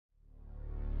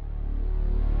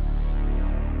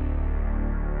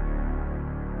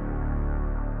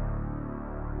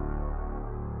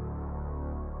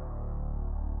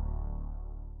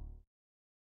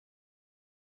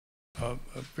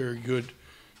a very good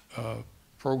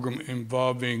program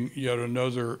involving yet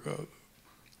another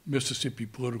Mississippi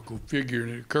political figure.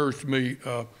 And it occurs to me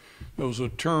there was a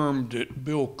term that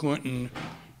Bill Clinton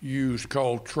used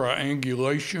called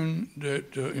triangulation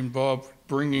that involved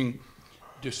bringing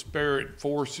disparate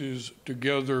forces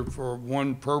together for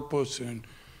one purpose, and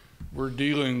we're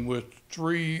dealing with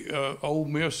three Ole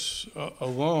Miss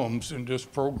alums in this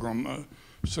program,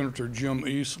 Senator Jim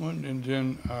Eastland, and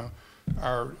then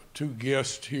our two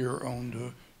guests here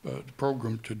on the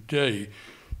program today.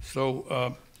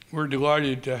 So we're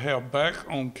delighted to have back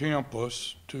on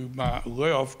campus to my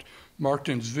left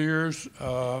Maarten Zwiers,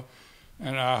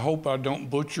 and I hope I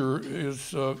don't butcher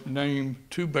his name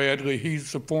too badly.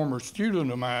 He's a former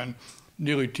student of mine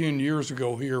nearly 10 years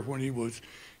ago here when he was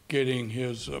getting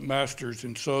his master's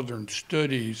in Southern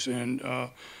Studies. And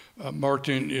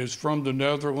Maarten is from the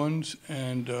Netherlands,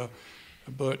 and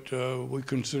but we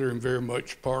consider him very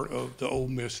much part of the Ole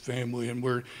Miss family, and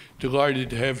we're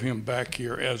delighted to have him back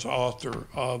here as author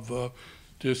of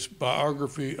this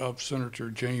biography of Senator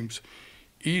James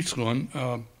Eastland.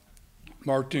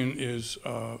 Maarten is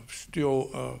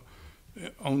still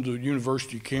on the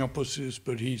university campuses,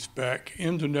 but he's back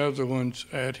in the Netherlands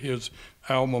at his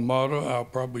alma mater. I'll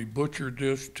probably butcher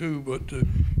this too, but the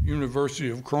University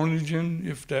of Groningen,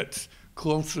 if that's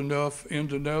close enough, in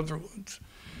the Netherlands.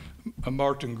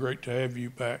 Maarten, great to have you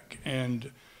back.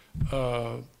 And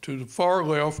to the far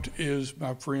left is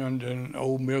my friend and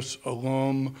Ole Miss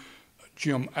alum,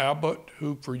 Jim Abbott,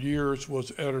 who for years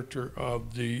was editor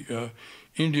of the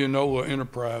Indianola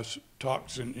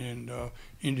Enterprise-Tocsin in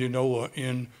Indianola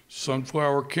in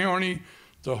Sunflower County,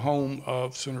 the home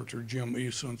of Senator Jim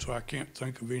Eastland. So I can't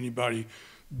think of anybody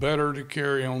better to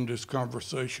carry on this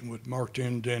conversation with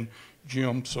Maarten than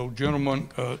Jim. So gentlemen,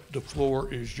 the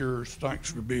floor is yours.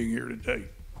 Thanks for being here today.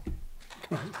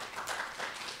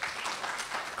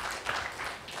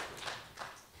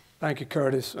 Thank you,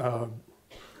 Curtis.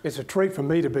 It's a treat for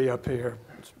me to be up here,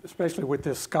 especially with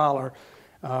this scholar.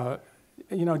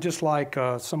 You know, just like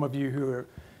some of you who are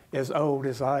as old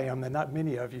as I am, and not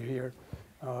many of you here,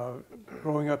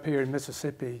 growing up here in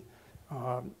Mississippi,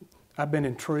 I've been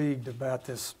intrigued about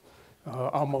this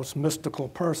almost mystical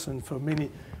person for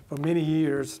many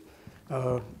years,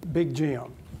 Big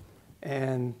Jim.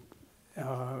 And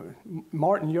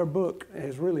Maarten, your book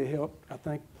has really helped, I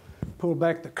think, pull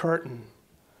back the curtain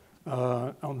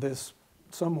on this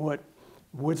somewhat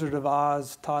Wizard of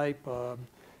Oz type,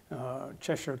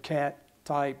 Cheshire Cat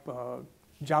type,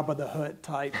 Jabba the Hutt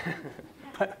type,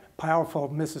 powerful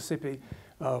Mississippi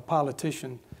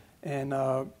politician. And,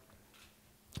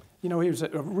 you know, he was a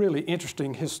really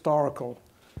interesting historical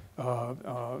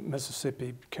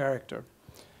Mississippi character.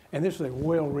 And this is a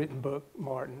well-written book,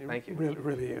 Maarten. Thank you. It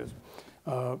really is.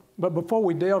 But before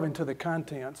we delve into the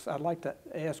contents, I'd like to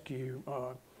ask you,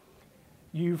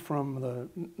 you from the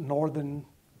northern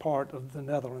part of the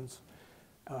Netherlands,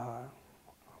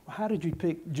 how did you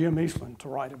pick Jim Eastland to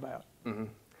write about? Mm-hmm.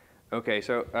 Okay,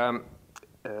 so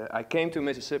I came to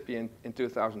Mississippi in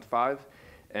 2005,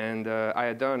 and I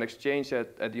had done an exchange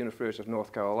at the University of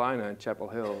North Carolina in Chapel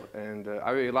Hill, and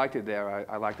I really liked it there.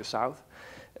 I liked the South,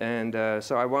 and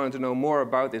so I wanted to know more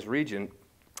about this region,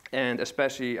 and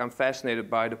especially I'm fascinated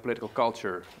by the political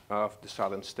culture of the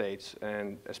southern states,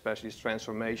 and especially its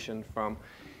transformation from,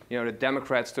 you know, the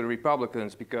Democrats to the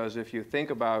Republicans, because if you think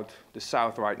about the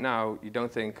South right now, you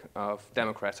don't think of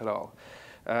Democrats at all.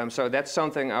 So that's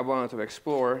something I wanted to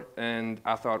explore, and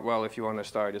I thought, well, if you want to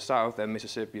start the South, then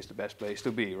Mississippi is the best place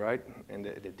to be, right? In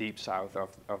the deep South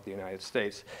of the United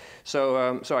States.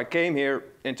 So, so I came here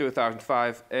in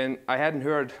 2005, and I hadn't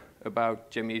heard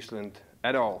about Jim Eastland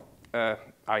at all.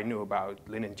 I knew about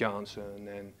Lyndon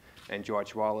Johnson and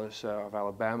George Wallace of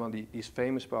Alabama, these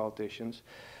famous politicians.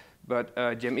 But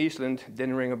Jim Eastland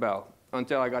didn't ring a bell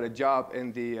until I got a job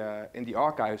in the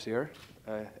archives here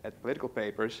at Political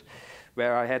Papers,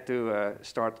 where I had to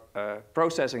start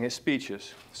processing his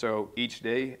speeches. So each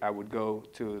day I would go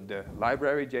to the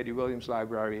library, J.D. Williams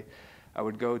Library. I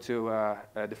would go to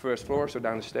the first floor, so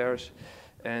down the stairs,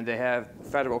 and they have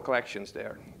federal collections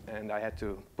there. And I had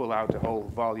to pull out the whole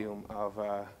volume of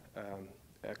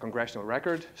congressional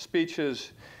record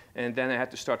speeches, and then I had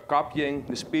to start copying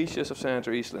the speeches of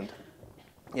Senator Eastland.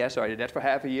 Yeah, so I did that for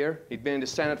half a year. He'd been in the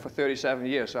Senate for 37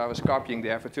 years, so I was copying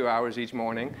there for 2 hours each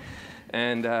morning.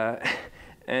 And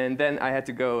then I had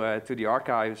to go to the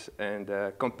archives and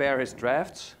compare his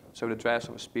drafts, so the drafts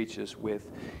of his speeches, with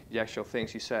the actual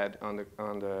things he said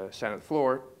on the Senate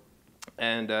floor.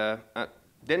 And I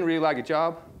didn't really like the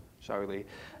job, sorry,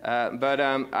 but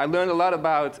I learned a lot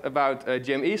about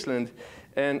Jim Eastland.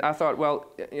 And I thought, well,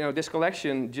 you know, this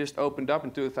collection just opened up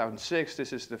in 2006.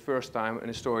 This is the first time an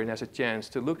historian has a chance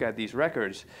to look at these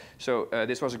records. So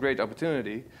this was a great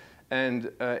opportunity.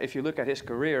 And if you look at his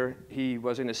career, he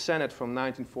was in the Senate from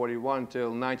 1941 till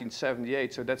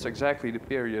 1978. So that's exactly the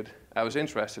period I was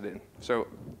interested in. So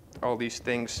all these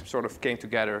things sort of came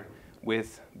together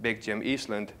with Big Jim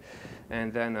Eastland.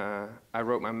 And then I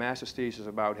wrote my master's thesis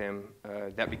about him.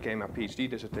 That became my PhD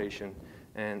dissertation.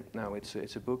 And now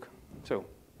it's a book. So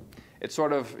it's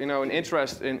sort of, you know, an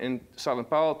interest in Southern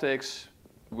politics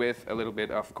with a little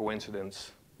bit of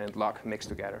coincidence and luck mixed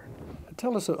together.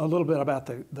 Tell us a little bit about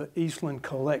the Eastland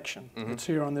collection. Mm-hmm. It's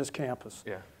here on this campus.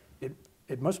 Yeah.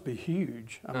 It must be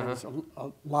huge. I mean, it's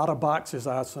a lot of boxes,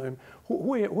 I assume.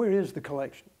 Where is the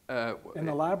collection? In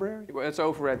the library? Well, it's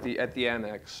over at the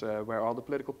annex where all the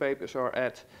political papers are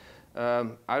at. I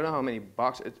don't know how many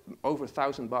boxes. Over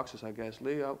 1,000 boxes, I guess.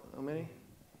 Leo, how many?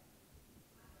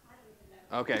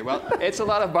 Okay, well, it's a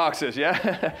lot of boxes,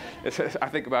 yeah. I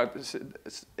think about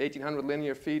 1,800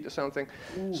 linear feet or something.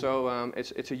 Ooh. So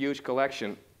it's a huge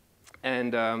collection,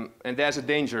 and there's a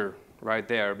danger right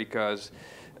there because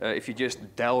if you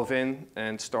just delve in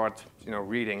and start, you know,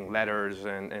 reading letters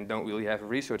and don't really have a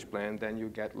research plan, then you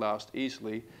get lost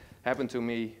easily. Happened to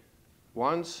me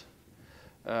once.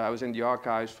 I was in the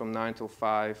archives from 9 till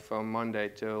 5, from Monday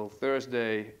till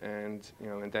Thursday, and you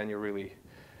know, and then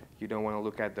you don't want to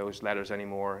look at those letters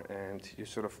anymore, and you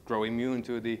sort of grow immune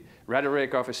to the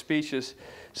rhetoric of his speeches.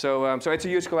 So, so it's a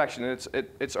huge collection.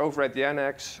 It's over at the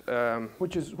annex,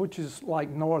 which is like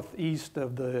northeast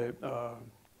of the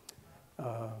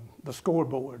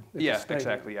scoreboard. Yeah,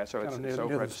 exactly. Yeah, so it's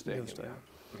over at the stadium.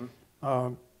 Yeah.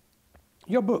 Mm-hmm.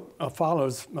 Your book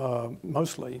follows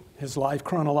mostly his life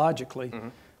chronologically.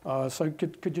 Mm-hmm. So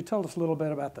could you tell us a little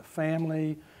bit about the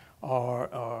family?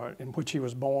 Or in which he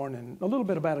was born, and a little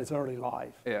bit about his early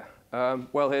life. Yeah.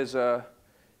 Well,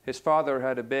 his father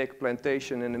had a big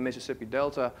plantation in the Mississippi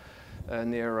Delta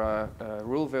near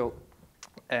Ruleville,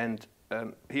 and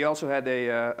he also had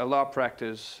a law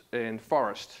practice in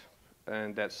Forest,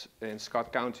 and that's in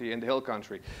Scott County in the Hill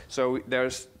Country. So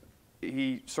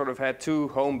he sort of had two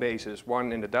home bases,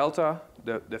 one in the Delta,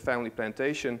 the family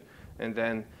plantation, and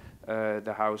then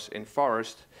the house in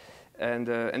Forest. And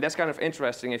that's kind of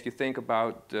interesting if you think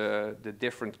about the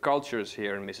different cultures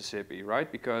here in Mississippi,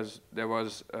 right? Because there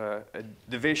was a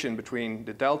division between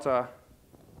the Delta,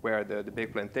 where the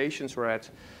big plantations were at,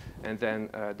 and then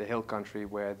the hill country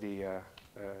where the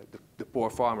poor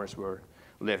farmers were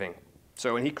living.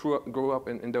 So, and he grew up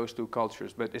in those two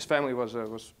cultures. But his family was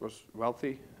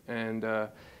wealthy, and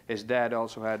his dad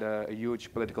also had a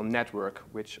huge political network,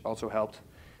 which also helped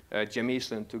Jim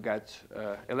Eastland to get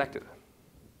elected.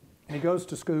 And he goes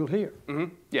to school here.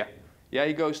 Mm-hmm. Yeah. Yeah,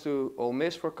 he goes to Ole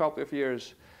Miss for a couple of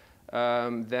years.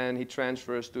 Then he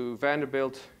transfers to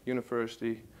Vanderbilt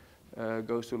University,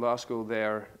 goes to law school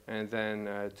there, and then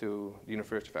to the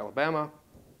University of Alabama.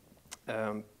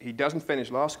 He doesn't finish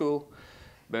law school,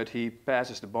 but he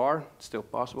passes the bar. It's still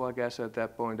possible, I guess, at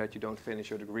that point that you don't finish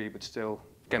your degree, but still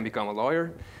can become a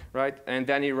lawyer, right? And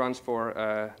then he runs for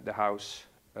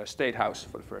the State House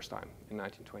for the first time in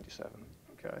 1927.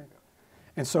 Okay.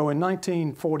 And so in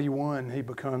 1941, he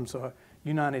becomes a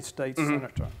United States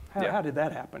Senator. How did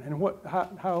that happen? And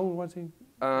how old was he?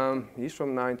 He's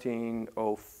from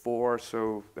 1904,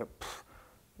 so,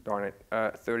 darn it,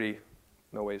 30,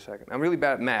 no, wait a second. I'm really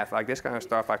bad at math. Like this kind of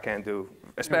stuff I can't do,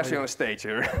 especially on a stage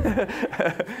here.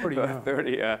 Pretty young.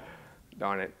 30,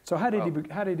 darn it. So how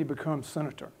did he become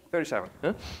senator? 37.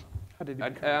 Huh? How did he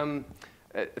become?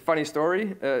 Funny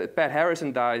story, Pat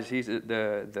Harrison dies. He's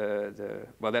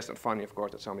well, that's not funny, of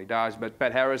course, that somebody dies, but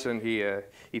Pat Harrison,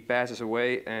 he passes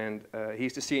away, and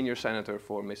he's the senior senator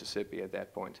for Mississippi at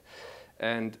that point.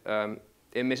 And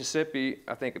in Mississippi,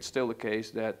 I think it's still the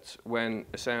case that when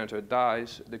a senator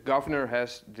dies, the governor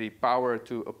has the power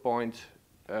to appoint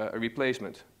a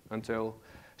replacement until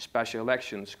special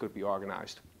elections could be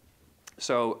organized.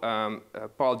 So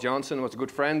Paul Johnson was a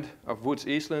good friend of Woods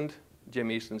Eastland, Jim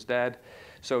Eastland's dad.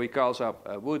 So he calls up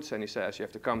Woods and he says, you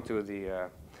have to come to the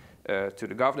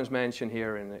governor's mansion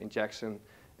here in Jackson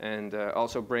and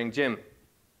also bring Jim.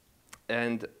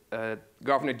 And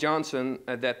Governor Johnson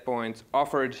at that point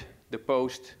offered the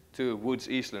post to Woods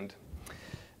Eastland.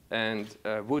 And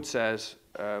Woods says,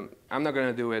 I'm not going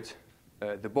to do it,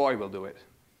 the boy will do it.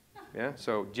 Yeah?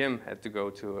 So Jim had to go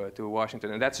to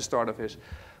Washington, and that's the start of his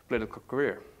political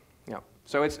career. Yeah.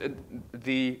 So it's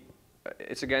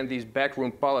again these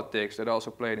backroom politics that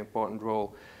also play an important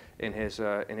role in his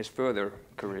further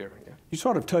career. Yeah. You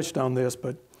sort of touched on this,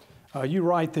 but you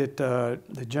write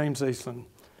that James Eastland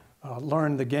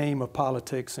learned the game of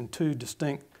politics in two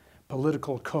distinct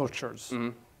political cultures,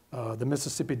 the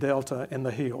Mississippi Delta and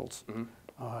the hills.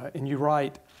 And you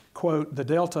write, quote, "The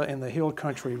Delta and the hill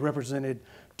country represented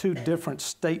two different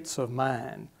states of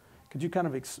mind." Could you kind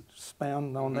of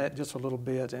expound on that just a little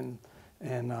bit? And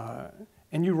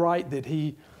you write that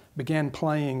he began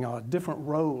playing different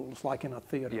roles, like in a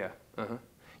theater. Yeah,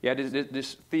 yeah.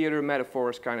 This theater metaphor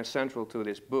is kind of central to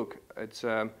this book. It's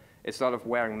a lot of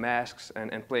wearing masks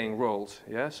and playing roles.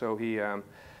 Yeah. So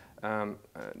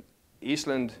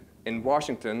Eastland in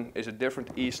Washington is a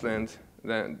different Eastland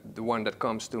than the one that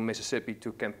comes to Mississippi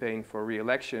to campaign for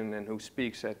re-election and who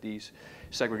speaks at these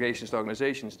segregationist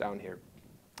organizations down here.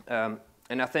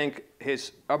 And I think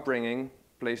his upbringing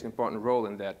plays an important role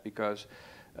in that because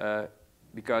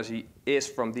he is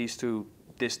from these two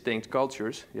distinct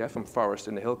cultures, yeah, from forest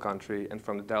in the hill country and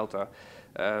from the Delta.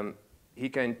 He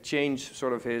can change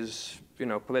sort of his,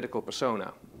 political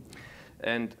persona.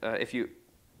 And if you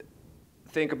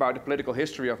think about the political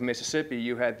history of Mississippi,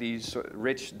 you had these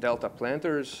rich Delta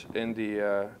planters in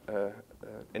the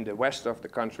west of the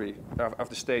country, of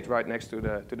the state, right next to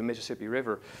the Mississippi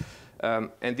River,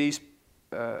 and these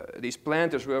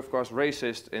planters were, of course,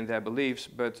 racist in their beliefs,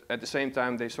 but at the same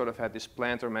time, they sort of had this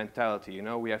planter mentality.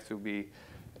 We have to be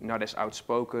not as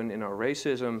outspoken in our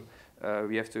racism.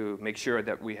 We have to make sure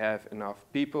that we have enough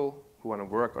people who want to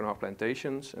work on our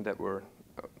plantations, and that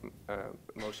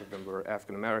most of them were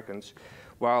African Americans.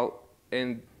 While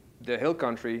in the hill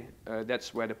country,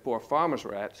 that's where the poor farmers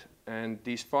were at, and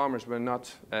these farmers were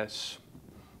not as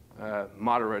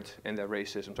moderate in their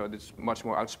racism, so it's much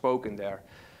more outspoken there.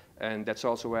 And that's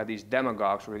also where these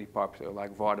demagogues were really popular,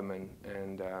 like Vardaman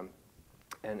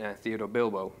and Theodore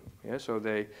Bilbo. Yeah, so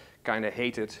they kind of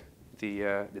hated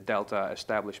the Delta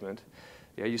establishment.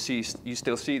 Yeah, you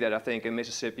still see that, I think, in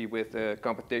Mississippi with the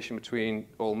competition between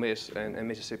Ole Miss and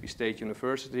Mississippi State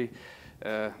University.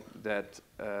 That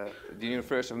the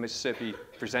University of Mississippi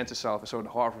presents itself as sort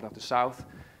of the Harvard of the South,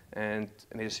 and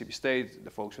Mississippi State, the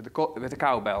folks with the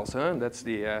cowbells, huh? That's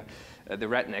the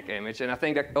redneck image, and I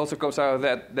think that also comes out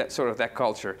of that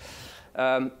culture.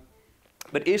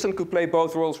 But Eastland could play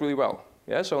both roles really well.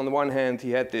 Yeah, so on the one hand,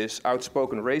 he had this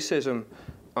outspoken racism.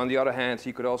 On the other hand,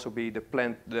 he could also be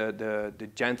the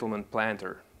gentleman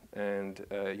planter, and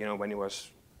when he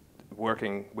was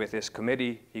working with his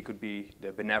committee, he could be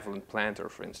the benevolent planter,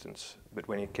 for instance. But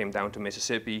when he came down to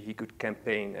Mississippi, he could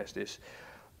campaign as this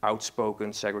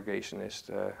outspoken segregationist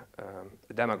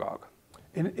demagogue.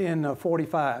 In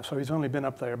 45, so he's only been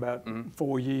up there about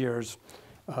 4 years,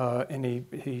 and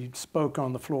he spoke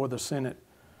on the floor of the Senate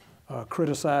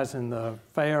criticizing the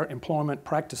Fair Employment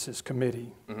Practices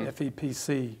Committee,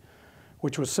 FEPC,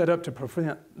 which was set up to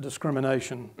prevent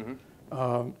discrimination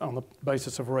on the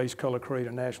basis of race, color, creed,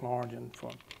 or national origin.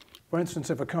 For instance,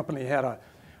 if a company had a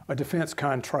defense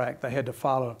contract, they had to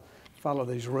follow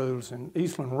these rules, and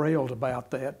Eastland railed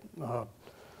about that,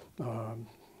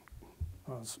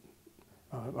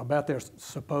 about their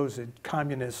supposed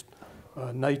communist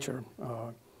nature,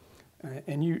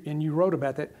 and you wrote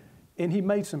about that, and he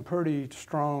made some pretty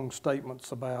strong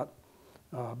statements about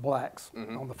blacks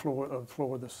on the floor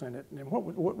of the Senate. And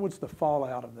what's the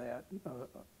fallout of that?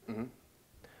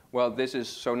 Well,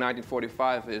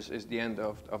 1945 is the end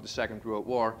of the Second World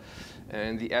War,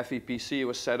 and the FEPC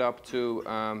was set up to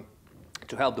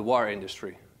help the war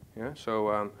industry. Yeah,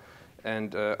 so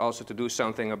and also to do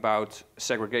something about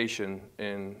segregation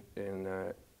in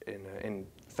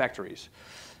factories.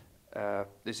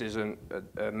 This is a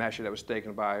measure that was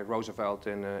taken by Roosevelt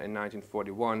in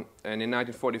 1941, and in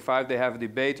 1945 they have a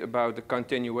debate about the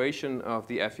continuation of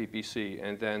the FEPC,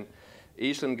 and then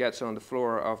Eastland gets on the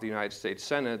floor of the United States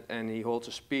Senate and he holds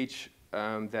a speech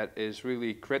that is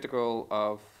really critical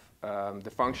of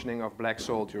the functioning of black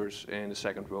soldiers in the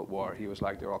Second World War. He was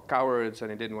like, they're all cowards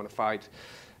and they didn't want to fight,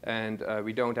 and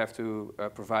we don't have to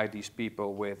provide these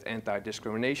people with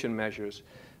anti-discrimination measures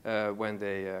when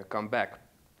they come back.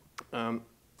 The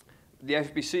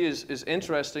FEPC is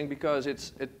interesting because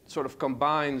it sort of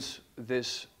combines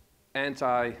this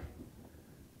anti-labor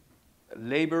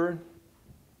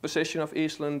position of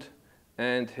Eastland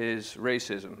and his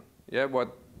racism. Yeah,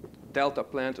 what Delta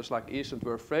planters like Eastland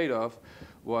were afraid of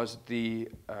was the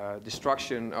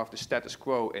destruction of the status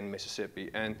quo in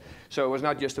Mississippi. And so it was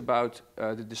not just about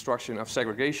the destruction of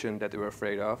segregation that they were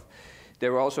afraid of. They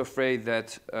were also afraid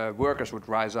that workers would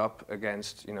rise up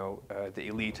against, the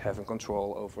elite having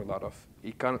control over a lot of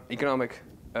economic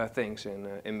things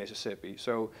in Mississippi.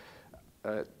 So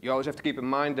you always have to keep in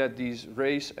mind that these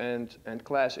race and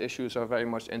class issues are very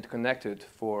much interconnected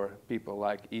for people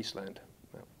like Eastland.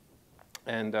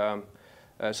 And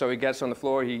so he gets on the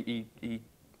floor, he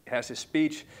has his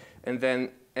speech, and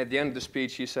then at the end of the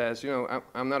speech, he says,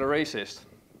 I'm not a racist.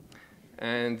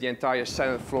 And the entire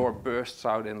Senate floor bursts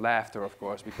out in laughter, of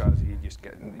course, because he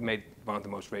made one of the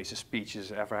most racist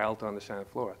speeches ever held on the Senate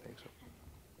floor, I think so.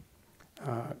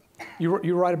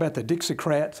 You write about the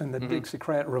Dixiecrats and the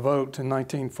Dixiecrat revolt in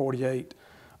 1948.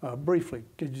 Briefly,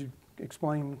 could you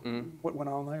explain what went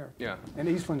on there? Yeah. And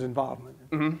Eastland's involvement.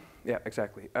 Yeah,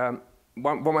 exactly.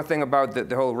 One more thing about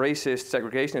the whole racist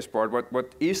segregationist part.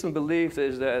 What Eastland believed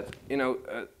is that,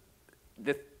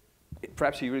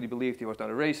 perhaps he really believed he was not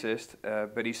a racist,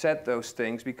 but he said those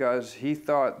things because he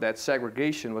thought that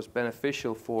segregation was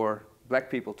beneficial for black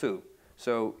people too.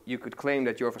 So you could claim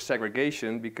that you're for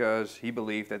segregation because he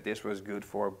believed that this was good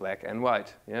for black and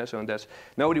white. Yeah, so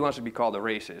nobody wants to be called a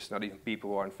racist, not even people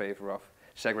who are in favor of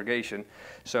segregation.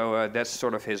 So that's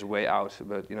sort of his way out.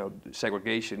 But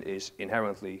segregation is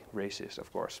inherently racist,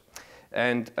 of course.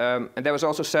 And that was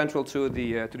also central to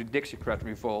the Dixiecrat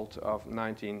revolt of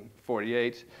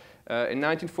 1948. In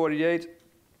 1948,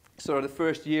 sort of the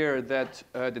first year that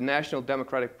the National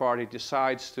Democratic Party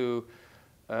decides to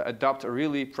adopt a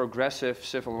really progressive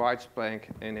civil rights plank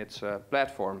in its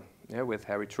platform, with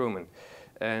Harry Truman.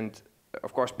 And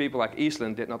of course, people like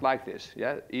Eastland did not like this.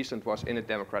 Yeah? Eastland was in the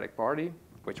Democratic Party,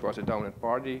 which was a dominant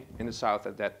party in the South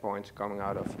at that point, coming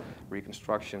out of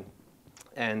Reconstruction.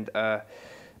 And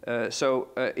so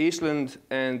Eastland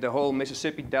and the whole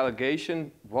Mississippi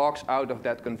delegation walks out of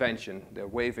that convention. They're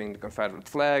waving the Confederate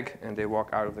flag, and they walk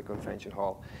out of the convention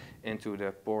hall into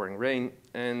the pouring rain.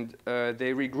 And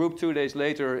they regroup 2 days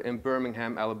later in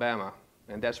Birmingham, Alabama.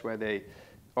 And that's where they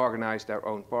organized their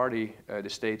own party, the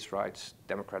States' Rights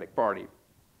Democratic Party.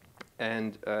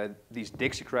 And these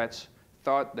Dixiecrats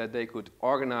thought that they could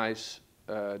organize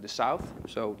the South,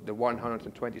 so the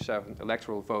 127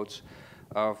 electoral votes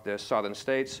of the southern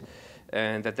states,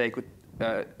 and that they could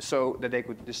so that they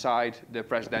could decide the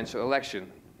presidential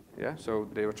election. Yeah, so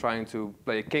they were trying to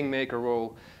play a kingmaker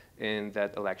role in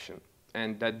that election,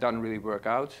 and that doesn't really work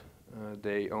out.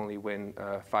 They only win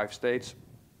 5 states,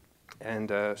 and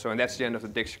that's the end of the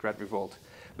Dixiecrat revolt.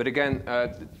 But again,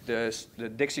 the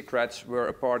Dixiecrats were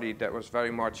a party that was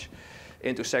very much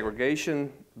into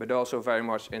segregation, but also very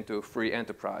much into free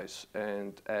enterprise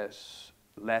and as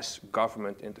less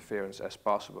government interference as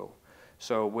possible.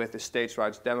 So with the States'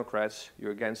 Rights Democrats, you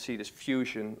again see this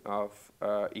fusion of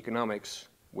economics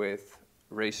with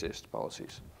racist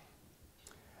policies.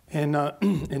 In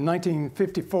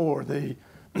 1954, the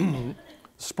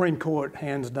Supreme Court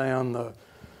hands down the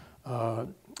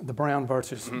Brown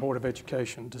versus Board of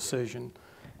Education decision,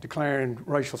 declaring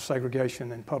racial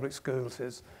segregation in public schools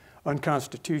as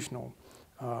unconstitutional.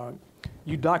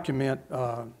 You document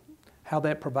how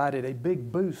that provided a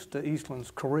big boost to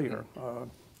Eastland's career,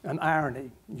 an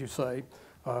irony, you say.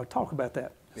 Talk about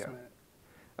that just a minute.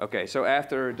 Okay, so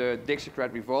after the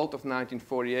Dixiecrat revolt of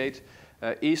 1948,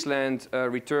 Eastland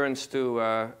returns to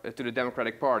the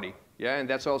Democratic Party. Yeah, and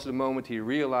that's also the moment he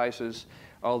realizes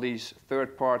all these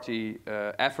third-party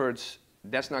efforts,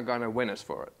 that's not going to win it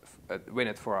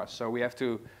for us. So we have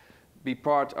to be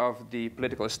part of the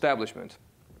political establishment.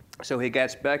 So he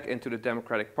gets back into the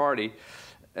Democratic Party,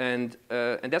 and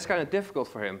that's kind of difficult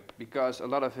for him because a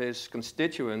lot of his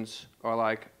constituents are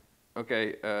like,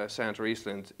 okay, Senator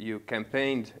Eastland, you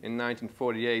campaigned in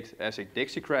 1948 as a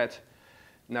Dixiecrat.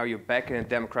 Now you're back in the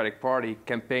Democratic Party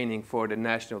campaigning for the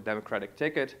National Democratic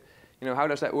ticket. How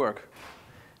does that work?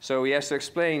 So he has to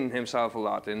explain himself a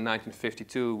lot in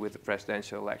 1952 with the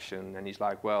presidential election. And he's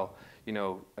like, well,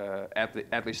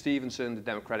 Adlai Stevenson, the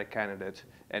Democratic candidate,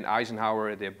 and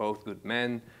Eisenhower, they're both good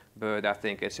men, but I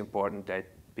think it's important that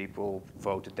people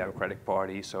vote the Democratic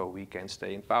Party so we can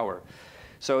stay in power.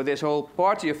 So this whole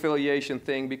party affiliation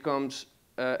thing becomes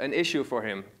an issue for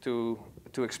him to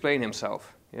explain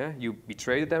himself. Yeah? You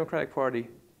betray the Democratic Party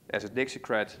as a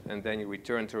Dixiecrat, and then you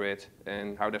return to it,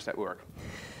 and how does that work?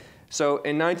 So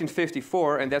in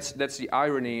 1954, and that's the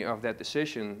irony of that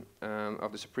decision,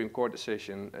 of the Supreme Court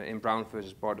decision in Brown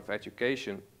versus Board of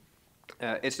Education,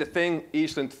 it's the thing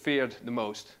Eastland feared the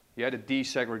most. Yeah, the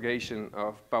desegregation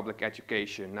of public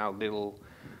education. Now little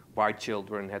white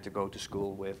children had to go to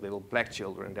school with little black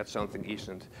children. That's something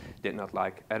Eastland did not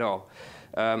like at all.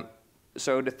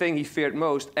 So the thing he feared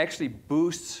most actually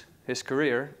boosts his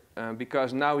career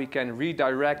because now he can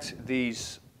redirect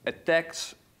these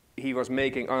attacks he was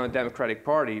making on the Democratic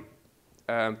Party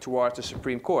towards the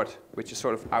Supreme Court, which is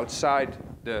sort of outside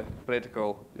the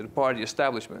party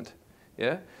establishment.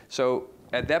 Yeah? So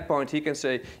at that point he can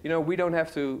say, we don't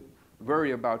have to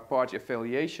worry about party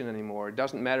affiliation anymore. It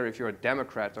doesn't matter if you're a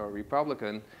Democrat or a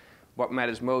Republican. What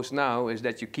matters most now is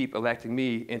that you keep electing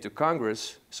me into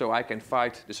Congress so I can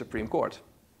fight the Supreme Court.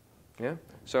 Yeah.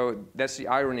 So that's the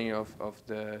irony of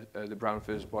the Brown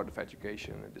versus Board of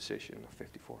Education decision of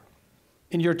 '54.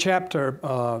 In your chapter,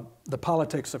 The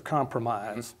Politics of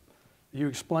Compromise, you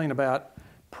explain about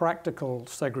practical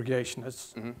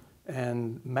segregationists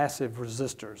and massive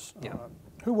resistors. Yeah.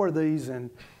 Who were these, and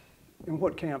in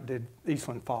what camp did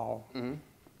Eastland fall?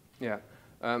 Yeah.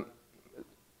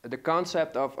 The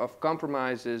concept of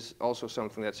compromise is also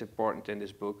something that's important in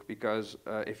this book, because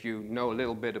if you know a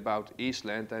little bit about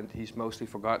Eastland, and he's mostly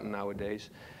forgotten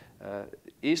nowadays,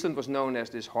 Eastland was known as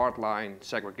this hardline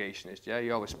segregationist. Yeah,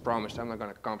 he always promised, I'm not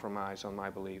going to compromise on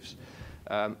my beliefs.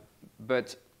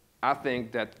 But I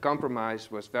think that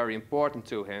compromise was very important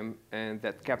to him, and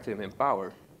that kept him in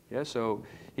power. Yeah, so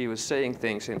he was saying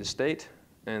things in the state,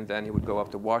 and then he would go up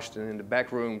to Washington in the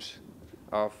back rooms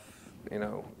of,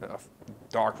 of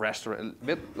dark restaurant, a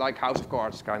bit like House of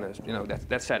Cards, kind of,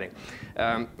 that setting.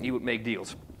 He would make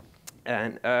deals.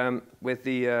 And with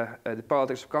the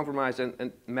politics of compromise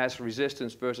and mass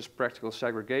resistance versus practical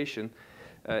segregation,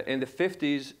 in the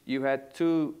 50s you had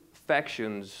two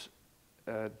factions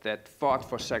that fought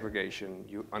for segregation.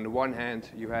 On the one hand,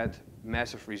 you had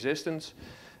massive resistance,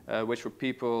 which were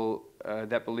people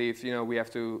that believed, we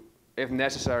have to, if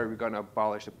necessary, we're going to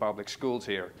abolish the public schools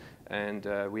here. And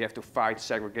we have to fight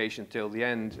segregation till the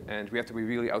end, and we have to be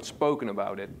really outspoken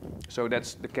about it. So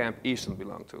that's the camp Eastland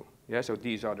belonged to. Yeah, so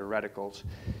these are the radicals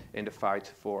in the fight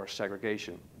for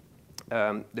segregation.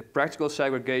 The practical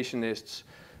segregationists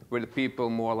were the people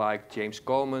more like James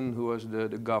Coleman, who was the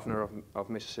governor of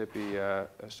Mississippi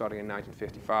starting in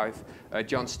 1955,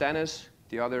 John Stennis,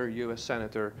 the other US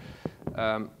senator.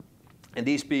 And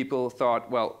these people thought,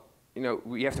 well,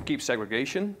 we have to keep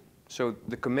segregation. So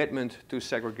the commitment to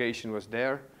segregation was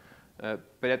there,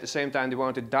 but at the same time they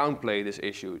wanted to downplay this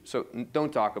issue. So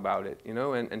don't talk about it,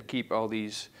 and keep all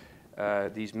these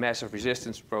massive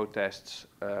resistance protests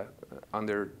on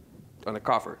the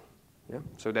cover. Yeah?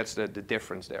 So that's the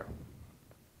difference there.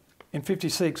 In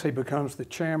 '56, he becomes the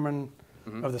chairman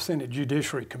of the Senate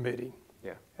Judiciary Committee.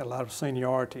 Yeah, had a lot of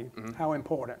seniority. How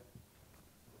important?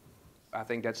 I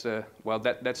think that's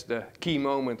that's the key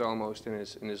moment almost in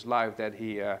his life, that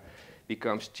he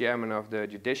becomes chairman of the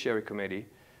Judiciary Committee.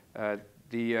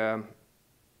 The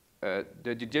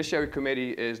Judiciary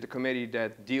Committee is the committee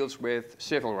that deals with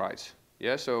civil rights.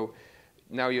 Yeah, so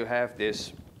now you have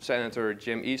this Senator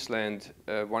Jim Eastland,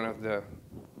 one of the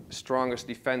strongest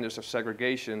defenders of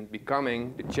segregation,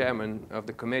 becoming the chairman of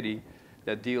the committee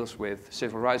that deals with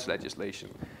civil rights legislation.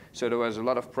 So there was a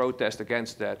lot of protest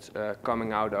against that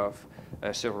coming out of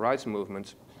civil rights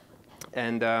movements.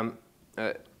 And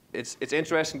it's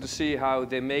interesting to see how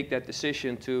they make that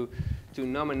decision to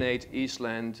nominate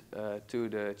Eastland to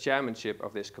the chairmanship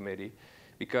of this committee,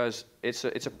 because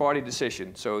it's a party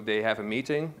decision. So they have a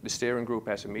meeting, the steering group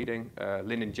has a meeting.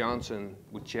 Lyndon Johnson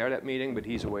would chair that meeting, but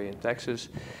he's away in Texas.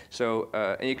 So,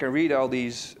 and you can read all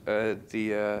these,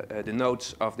 the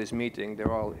notes of this meeting.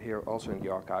 They're all here also in the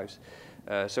archives.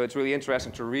 So it's really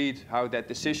interesting to read how that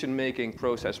decision-making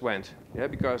process went. Yeah,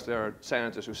 because there are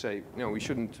senators who say, we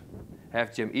shouldn't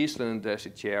have Jim Eastland as the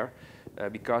chair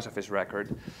because of his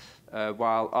record,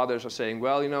 while others are saying,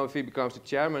 well, if he becomes the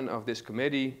chairman of this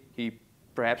committee, he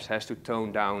perhaps has to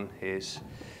tone down his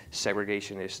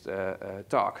segregationist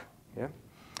talk. Yeah?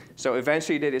 So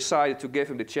eventually they decided to give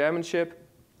him the chairmanship,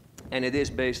 and it is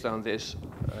based on this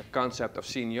concept of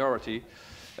seniority.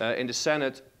 In the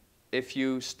Senate, if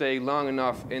you stay long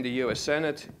enough in the US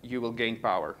Senate, you will gain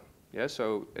power. Yeah?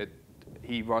 So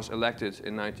he was elected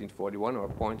in 1941, or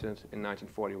appointed in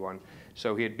 1941.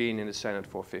 So he had been in the Senate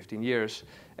for 15 years,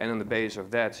 and on the basis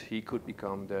of that, he could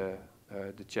become the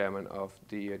chairman of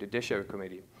the Judiciary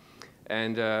Committee.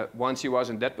 And once he was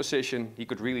in that position, he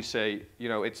could really say,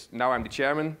 now I'm the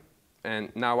chairman,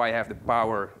 and now I have the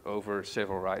power over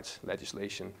civil rights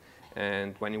legislation.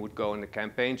 And when he would go on the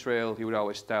campaign trail, he would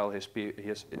always tell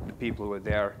the people who were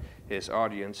there, his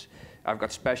audience, I've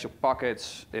got special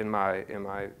pockets in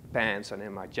my pants and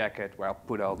in my jacket where I'll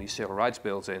put all these civil rights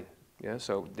bills in. Yeah,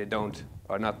 so they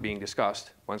are not being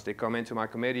discussed. Once they come into my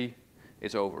committee,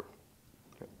 it's over.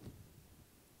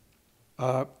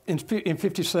 In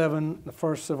 '57, the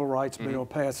first civil rights bill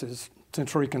passes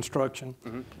since Reconstruction.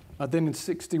 Then in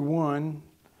 '61,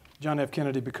 John F.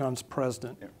 Kennedy becomes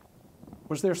president. Yeah.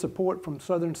 Was there support from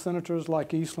Southern senators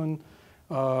like Eastland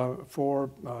for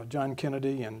John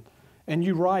Kennedy? And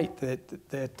you write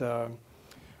that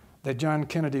John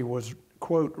Kennedy was,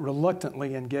 quote,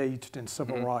 reluctantly engaged in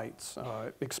civil rights.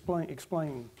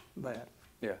 Explain that.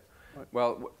 Yeah.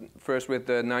 Well, first with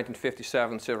the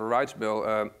 1957 Civil Rights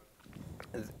Bill,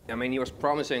 he was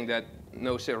promising that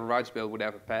no civil rights bill would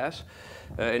ever pass.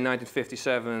 In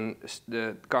 1957,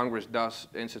 the Congress does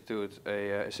institute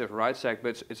a Civil Rights Act,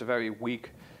 but it's a very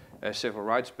weak civil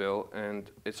rights bill,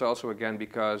 and it's also again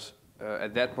because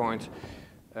at that point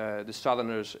the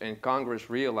Southerners in Congress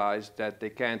realized that they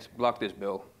can't block this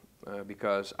bill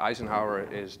because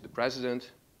Eisenhower is the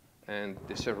president, and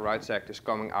the Civil Rights Act is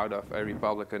coming out of a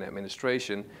Republican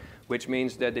administration, which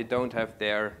means that they don't have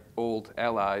their old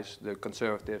allies, the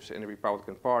conservatives in the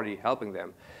Republican Party, helping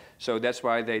them. So that's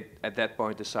why they, at that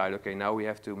point, decide, okay, now we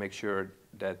have to make sure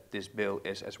that this bill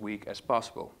is as weak as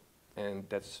possible. And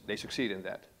they succeed in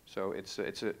that. So it's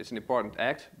an important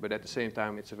act, but at the same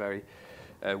time, it's a very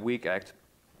weak act.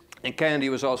 And Kennedy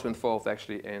was also involved,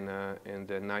 actually, in the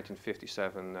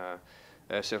 1957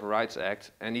 Civil Rights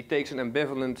Act, and he takes an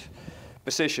ambivalent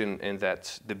position in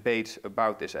that debate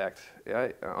about this act.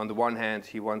 Yeah? On the one hand,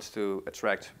 he wants to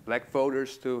attract black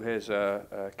voters to his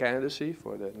candidacy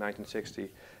for the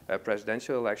 1960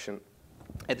 presidential election.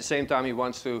 At the same time, he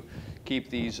wants to keep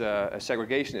these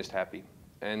segregationists happy.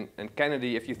 And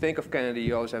Kennedy, if you think of Kennedy,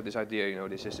 you always have this idea, you know,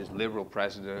 this is this liberal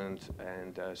president,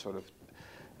 and sort of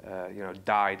you know,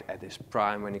 died at his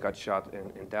prime when he got shot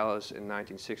in Dallas in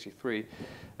 1963.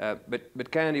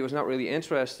 But Kennedy was not really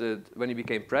interested, when he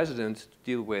became president, to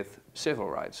deal with civil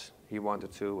rights. He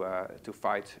wanted to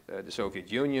fight the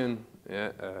Soviet Union,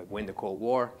 win the Cold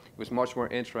War. He was much more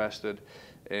interested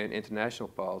in international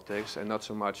politics and not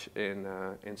so much in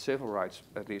civil rights.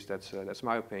 At least that's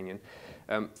my opinion.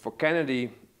 For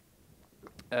Kennedy,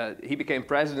 he became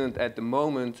president at the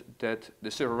moment that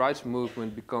the civil rights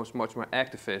movement becomes much more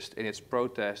activist in its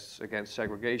protests against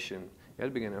segregation at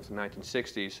the beginning of the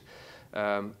 1960s,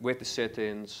 with the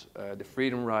sit-ins, the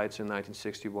freedom rides in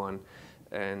 1961,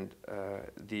 and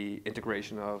the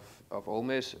integration of Ole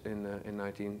Miss in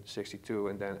 1962,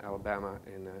 and then Alabama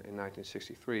in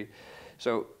 1963.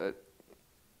 So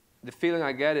the feeling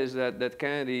I get is that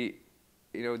Kennedy,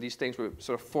 you know, these things were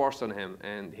sort of forced on him,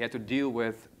 and he had to deal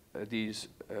with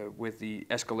with the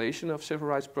escalation of civil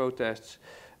rights protests,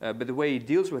 but the way he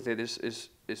deals with it is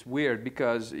weird,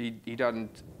 because he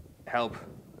doesn't help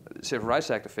civil rights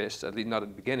activists, at least not at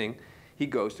the beginning. He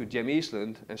goes to Jim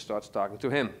Eastland and starts talking to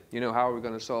him. You know, how are we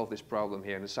going to solve this problem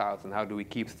here in the South, and how do we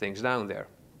keep things down there?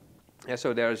 And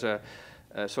so there's a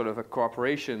sort of a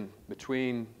cooperation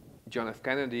between John F.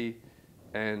 Kennedy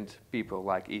and people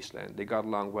like Eastland. They got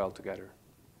along well together.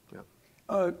 Yeah.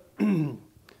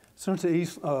 Senator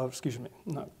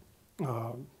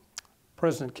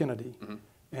President Kennedy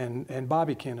and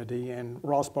Bobby Kennedy and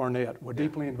Ross Barnett were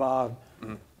deeply involved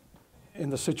in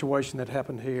the situation that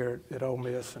happened here at Ole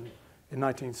Miss in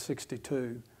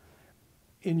 1962.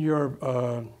 In your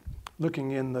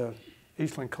looking in the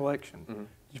Eastland collection, did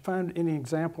you find any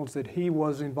examples that he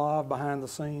was involved behind the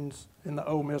scenes in the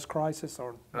Ole Miss crisis?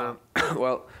 Or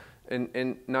well, in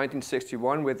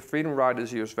 1961, with the Freedom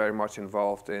Riders, he was very much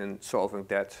involved in solving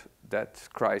that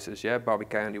crisis. Yeah, Bobby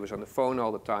Kennedy was on the phone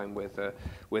all the time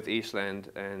with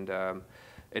Eastland, and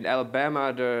in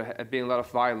Alabama there had been a lot of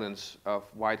violence of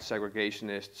white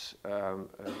segregationists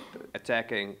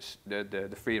attacking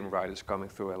the Freedom Riders coming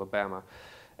through Alabama,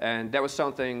 and that was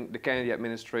something the Kennedy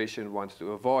administration wanted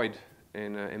to avoid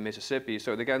in Mississippi.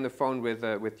 So they got on the phone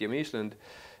with Jim Eastland,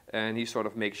 and he sort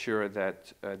of makes sure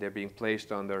that they're being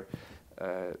placed under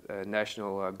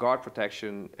National Guard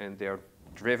protection, and they're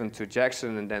driven to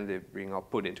Jackson, and then they're being all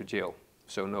put into jail.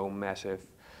 So no massive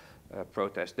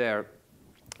protest there,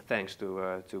 thanks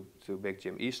to Big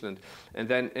Jim Eastland. And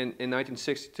then in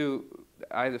 1962,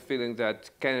 I had a feeling that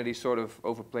Kennedy sort of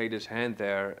overplayed his hand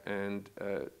there and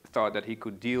thought that he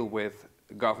could deal with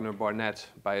Governor Barnett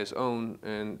by his own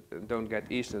and don't get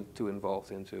Eastland too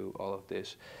involved into all of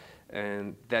this.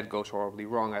 And that goes horribly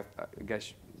wrong. I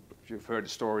guess you've heard the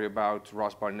story about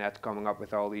Ross Barnett coming up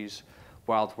with all these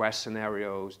Wild West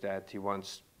scenarios, that he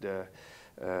wants the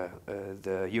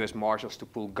U.S. Marshals to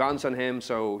pull guns on him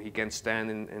so he can stand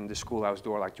in the schoolhouse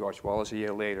door like George Wallace a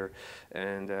year later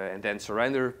and then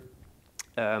surrender.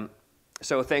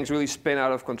 So things really spin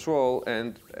out of control,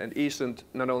 and Eastland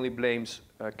not only blames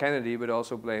Kennedy but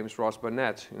also blames Ross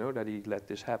Barnett, you know, that he let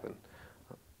this happen.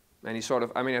 And he sort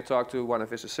of, I mean, I talked to one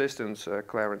of his assistants,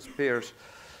 Clarence Pierce,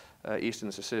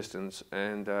 Eastland's assistants,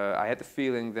 and I had the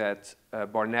feeling that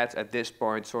Barnett at this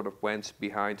point sort of went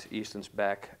behind Eastland's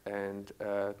back and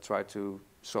tried to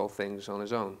solve things on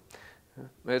his own.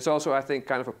 It's also, I think,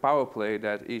 kind of a power play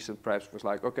that Eastland perhaps was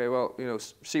like, okay, well, you know,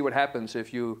 see what happens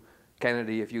if you,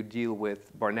 Kennedy, if you deal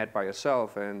with Barnett by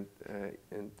yourself, and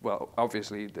well,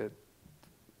 obviously the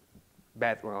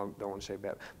bad, well, I don't want to say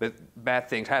bad, but bad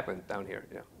things happen down here,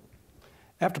 yeah.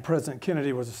 After President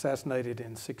Kennedy was assassinated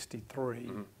in '63,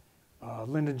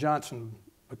 Lyndon Johnson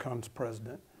becomes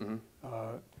president,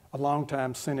 a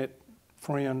longtime Senate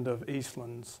friend of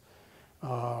Eastland's.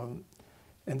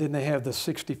 And then they have the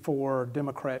 '64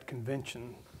 Democrat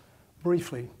Convention.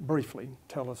 Briefly,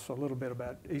 tell us a little bit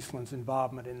about Eastland's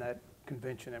involvement in that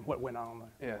convention and what went on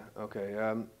there. Yeah,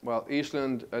 okay. Well,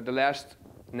 Eastland, the last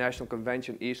national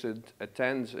convention Eastland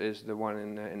attends is the one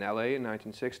in LA in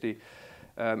 1960. In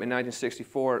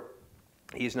 1964,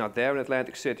 he's not there in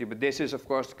Atlantic City, but this is, of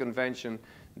course, the convention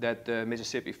that the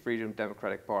Mississippi Freedom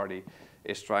Democratic Party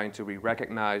is trying to be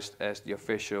recognized as the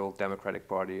official Democratic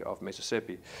Party of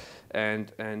Mississippi.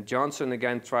 And Johnson,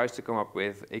 again, tries to come up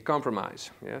with a compromise.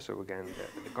 Yeah, so again,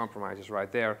 the compromise is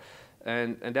right there.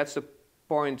 And that's the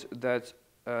point that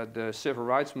the civil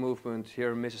rights movement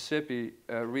here in Mississippi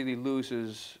really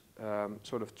loses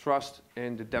sort of trust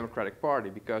in the Democratic Party,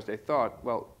 because they thought,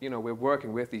 well, you know, we're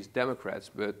working with these Democrats,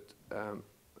 but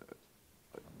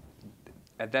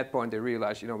at that point they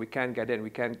realized, you know, we can't get in, we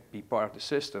can't be part of the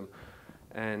system.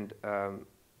 And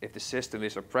if the system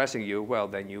is oppressing you, well,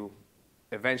 then you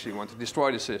eventually want to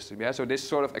destroy the system. Yeah? So this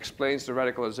sort of explains the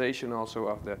radicalization also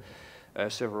of the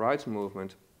civil rights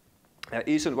movement.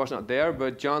 Eastland was not there,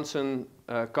 but Johnson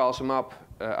calls him up.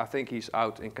 I think he's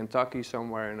out in Kentucky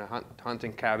somewhere in a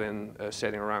hunting cabin,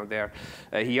 sitting around there.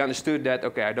 He understood that,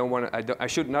 okay, I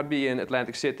should not be in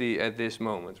Atlantic City at this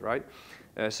moment, right?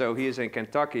 So he is in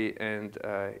Kentucky, and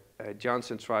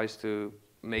Johnson tries to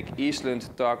make Eastland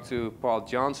talk to Paul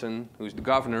Johnson, who's the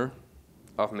governor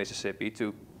of Mississippi,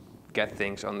 to get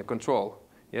things under control.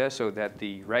 Yeah, so that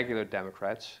the regular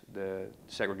Democrats, the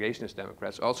segregationist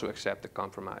Democrats, also accept the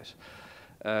compromise.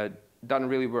 Doesn't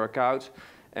really work out,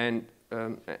 and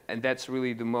that's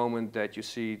really the moment that you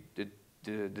see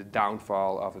the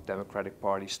downfall of the Democratic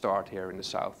Party start here in the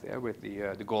South, yeah, with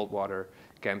the Goldwater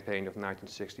campaign of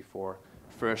 1964.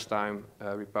 First time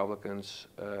the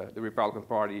Republican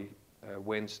Party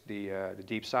wins the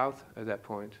Deep South at that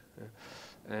point,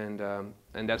 and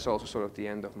that's also sort of the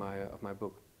end of my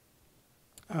book.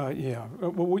 Yeah,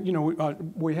 well, you know,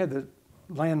 we had the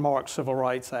landmark Civil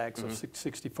Rights Acts of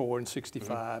 '64 and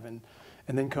 '65, and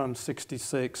then comes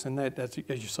 '66, and that's,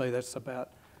 as you say, that's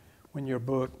about when your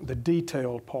book, the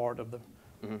detailed part of the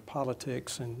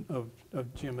politics and of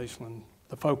Jim Eastland,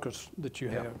 the focus that you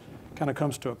have, kind of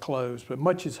comes to a close. But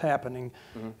much is happening,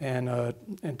 and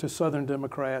to Southern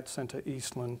Democrats and to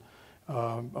Eastland.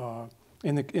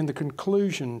 In the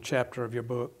conclusion chapter of your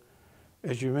book,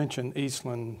 as you mentioned,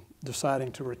 Eastland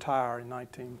deciding to retire in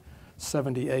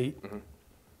 1978,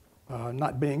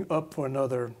 not being up for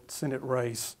another Senate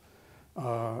race,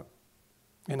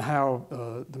 and how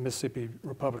the Mississippi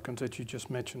Republicans that you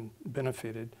just mentioned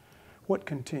benefited. What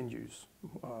continues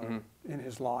in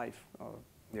his life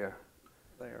there?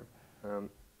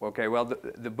 Okay, well,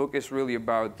 the book is really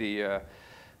about the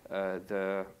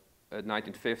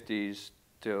 1950s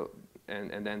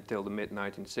and then till the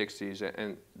mid-1960s.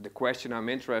 And the question I'm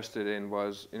interested in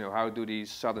was, you know, how do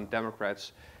these Southern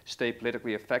Democrats stay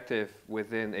politically effective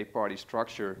within a party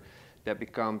structure that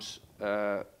becomes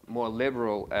more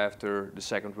liberal after the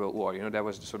Second World War? You know, that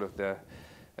was sort of the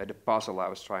puzzle I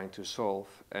was trying to solve.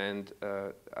 And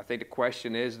I think the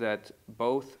question is that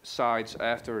both sides,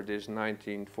 after this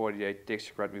 1948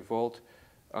 Dixiecrat revolt,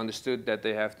 understood that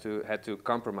they had to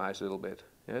compromise a little bit.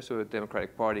 Yeah, so the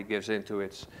Democratic Party gives into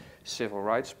its civil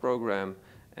rights program,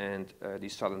 and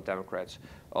these Southern Democrats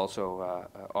also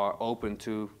are open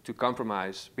to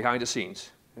compromise behind the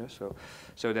scenes. Yeah,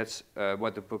 so that's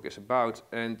what the book is about.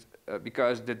 And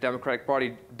because the Democratic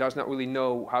Party does not really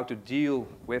know how to deal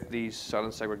with these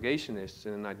Southern segregationists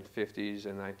in the 1950s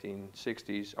and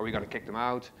 1960s. Are we going to kick them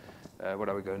out? What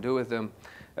are we going to do with them?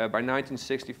 By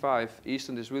 1965,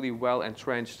 Eastland is really well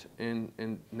entrenched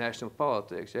in national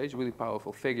politics. Yeah? He's a really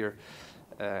powerful figure.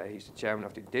 He's the chairman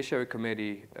of the Judiciary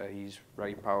Committee. He's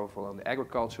very powerful on the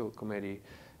Agricultural Committee,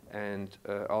 and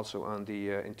also on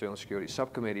the Internal Security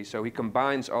Subcommittee. So he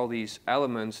combines all these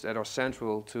elements that are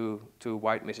central to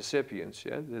white Mississippians,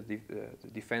 yeah? The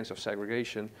defense of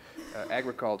segregation,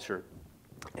 agriculture,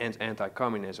 and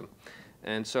anti-communism.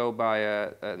 And so by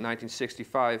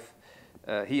 1965,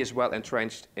 he is well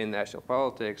entrenched in national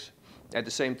politics. At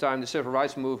the same time, the civil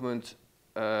rights movement,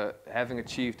 having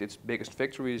achieved its biggest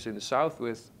victories in the South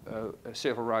with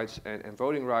civil rights and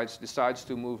voting rights, decides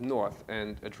to move north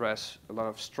and address a lot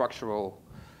of structural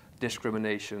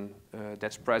discrimination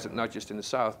that's present not just in the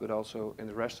South but also in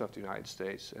the rest of the United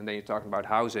States. And then you're talking about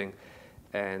housing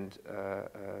and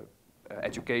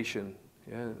education,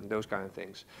 yeah, and those kind of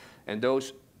things. And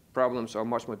those problems are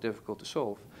much more difficult to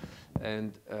solve.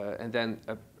 And then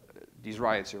these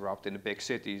riots erupt in the big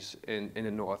cities in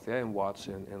the north, yeah, in Watts,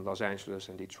 in Los Angeles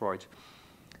and Detroit.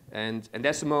 And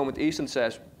that's the moment Eastland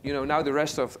says, you know, now the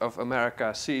rest of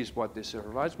America sees what the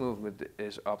civil rights movement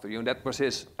is up to. You know, that was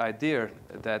his idea,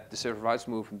 that the civil rights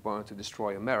movement wanted to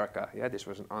destroy America. Yeah, this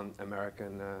was an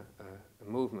un-American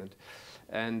movement.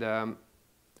 And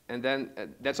then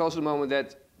that's also the moment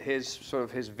that his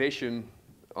vision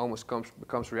almost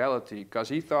becomes reality, because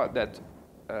he thought that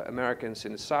Americans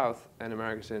in the South and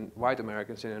white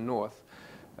Americans in the North,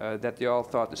 that they all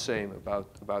thought the same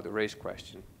about the race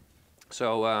question.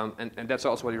 So, and that's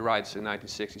also what he writes in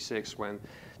 1966, when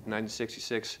the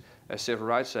 1966 Civil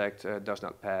Rights Act does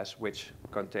not pass, which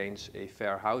contains a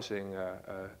fair housing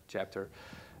chapter.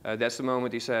 That's the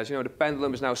moment he says, you know, the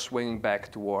pendulum is now swinging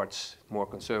back towards more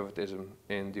conservatism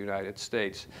in the United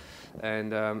States.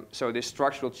 And so this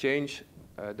structural change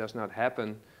does not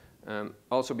happen,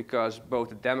 also because both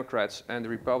the Democrats and the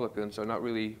Republicans are not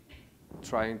really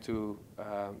trying to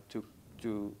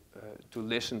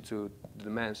listen to the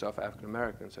demands of African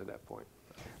Americans at that point.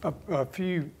 A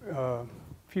few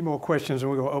more questions, and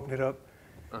we're going to open it up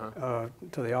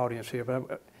to the audience here.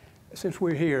 But since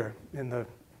we're here in the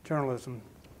journalism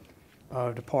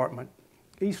department,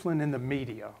 Eastland in the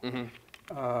media,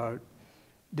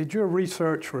 did your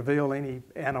research reveal any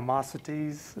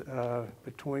animosities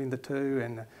between the two?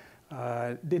 And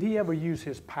did he ever use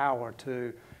his power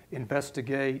to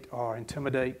investigate or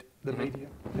intimidate the media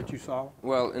that you saw?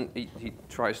 Well, he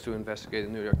tries to investigate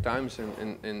the New York Times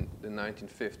in the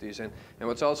 1950s. And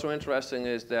what's also interesting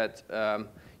is that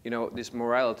you know, this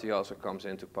morality also comes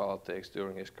into politics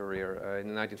during his career. In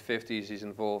the 1950s, he's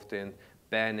involved in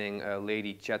banning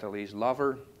Lady Chatterley's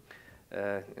lover,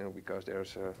 you know, because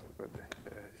there's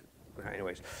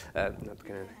anyways, not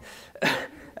gonna.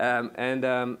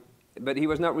 But he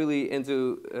was not really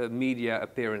into media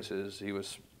appearances. He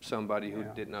was somebody who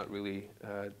did not really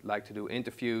like to do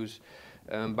interviews.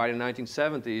 By the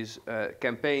 1970s,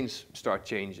 campaigns start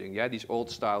changing. Yeah, these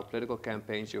old-style political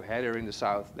campaigns you had here in the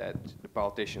South, that the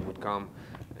politician would come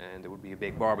and there would be a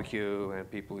big barbecue and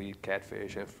people would eat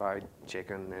catfish and fried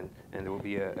chicken, and there would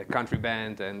be a country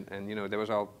band, and you know, there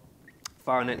was all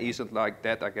far and Eastland like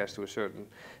that, I guess, to a certain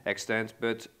extent.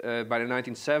 But by the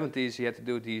 1970s, he had to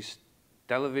do these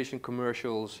television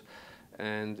commercials,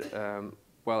 and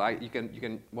well, you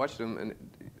can watch them, and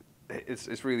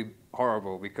it's really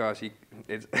horrible, because you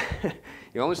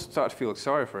almost start to feel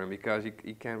sorry for him, because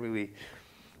he can't really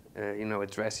you know,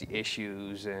 address the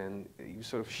issues, and he's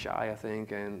sort of shy, I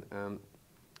think, and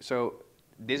so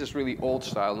this is really an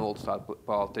old-style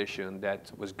politician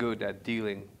that was good at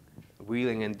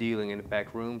wheeling and dealing in the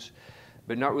back rooms,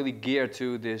 but not really geared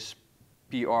to this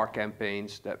PR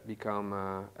campaigns that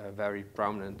become very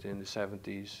prominent in the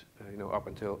 70s, you know, up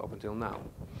until now.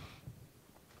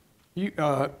 You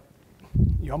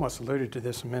almost alluded to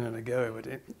this a minute ago, but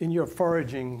in your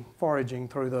foraging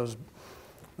through those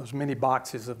many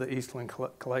boxes of the Eastland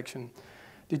collection,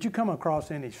 did you come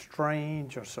across any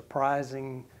strange or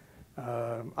surprising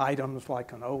items,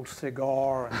 like an old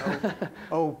cigar, an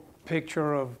old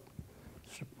picture of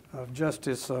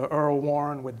Justice Earl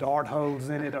Warren with dart holes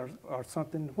in it, or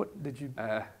something? What did you?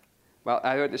 Well,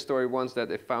 I heard the story once that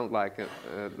they found like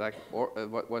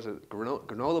what was it,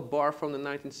 granola bar from the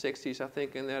 1960s, I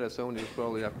think, in there. That somebody was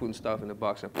probably putting stuff in the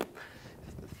box and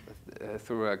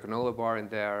threw a granola bar in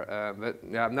there. But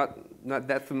yeah, I'm not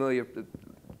that familiar.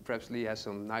 Perhaps Lee has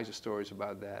some nicer stories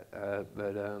about that.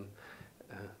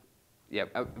 Yeah,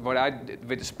 what I did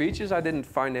with the speeches, I didn't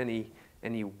find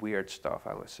any weird stuff,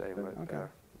 I would say. But okay.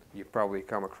 You probably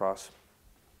come across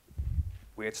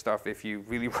weird stuff if you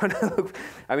really want to look.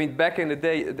 I mean, back in the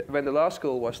day, when the law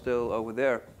school was still over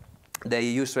there, they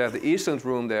used to have the Eastland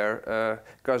room there,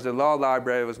 because the law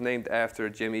library was named after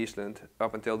Jim Eastland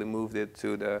up until they moved it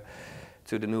to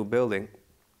the new building.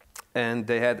 And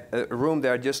they had a room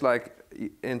there, just like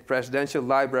in presidential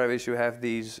libraries you have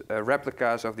these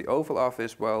replicas of the Oval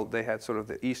Office. Well, they had sort of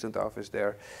the Eastland office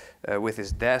there with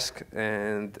his desk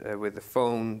and with the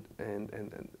phone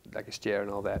and like his chair and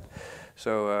all that.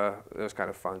 So it was kind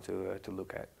of fun to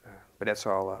look at. But that's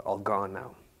all gone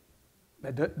now.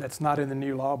 That's not in the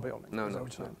new law building? No, no.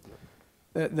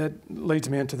 That leads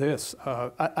me into this.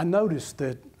 I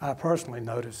personally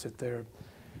noticed that there are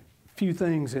few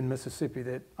things in Mississippi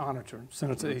that honor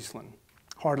Senator Eastland.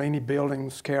 Hardly any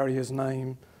buildings carry his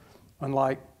name,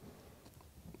 unlike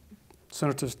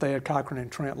Senators Thad Cochran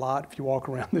and Trent Lott, if you walk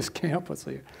around this campus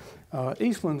here.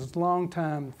 Eastland's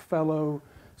longtime fellow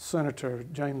Senator,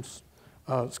 John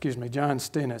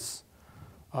Stennis,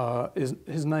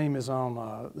 his name is on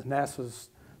the NASA's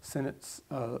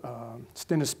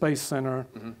Stennis Space Center,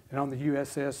 and on the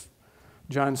USS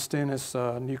John Stennis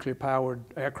nuclear-powered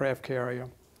aircraft carrier.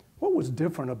 What was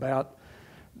different about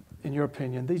in your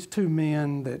opinion, these two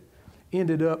men that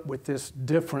ended up with this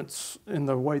difference in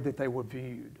the way that they were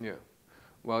viewed? Yeah.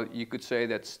 Well, you could say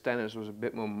that Stennis was a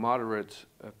bit more moderate,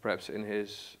 perhaps in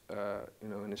his,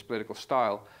 in his political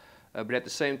style. But at the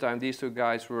same time, these two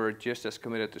guys were just as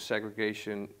committed to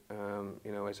segregation,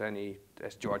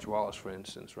 as George Wallace, for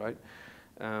instance, right?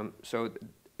 So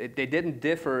they didn't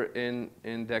differ in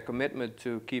their commitment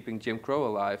to keeping Jim Crow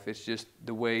alive. It's just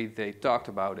the way they talked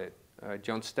about it.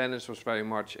 John Stennis was very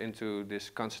much into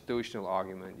this constitutional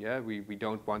argument. Yeah, we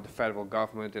don't want the federal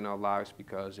government in our lives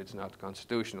because it's not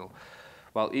constitutional.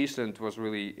 While Eastland was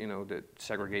really, that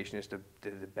segregation is the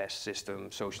best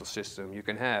system, social system you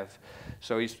can have.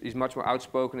 So he's much more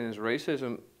outspoken in his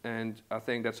racism, and I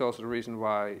think that's also the reason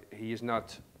why he is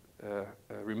not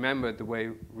remembered the way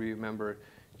we remember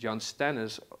John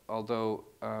Stennis, although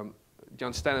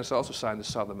John Stennis also signed the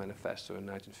Southern Manifesto in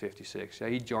 1956. Yeah,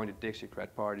 he joined the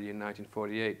Dixiecrat Party in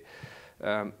 1948.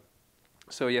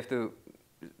 So you have to,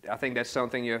 I think that's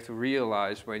something you have to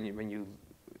realize when you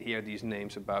hear these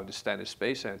names about the Stennis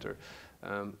Space Center,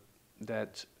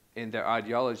 that in their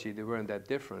ideology they weren't that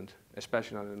different,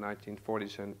 especially in the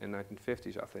 1940s and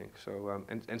 1950s, I think. So,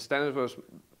 and Stennis was,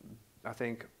 I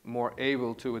think, more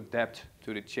able to adapt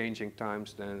to the changing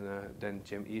times than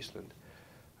Jim Eastland.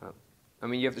 I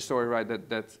mean, you have the story right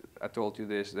that I told you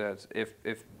this, that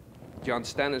if John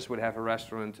Stennis would have a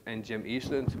restaurant and Jim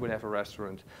Eastland would have a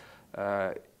restaurant,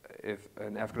 if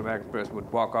an African-American person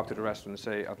would walk up to the restaurant and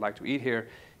say, I'd like to eat here,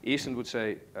 Eastland would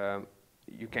say,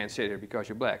 you can't sit here because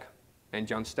you're black. And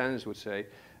John Stennis would say,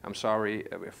 I'm sorry,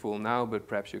 we're full now, but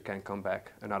perhaps you can come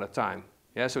back another time.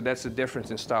 Yeah, so that's the difference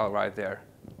in style right there.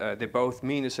 They both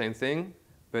mean the same thing,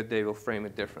 but they will frame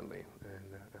it differently.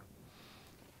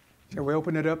 Shall we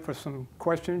open it up for some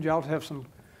questions? Y'all have some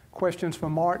questions for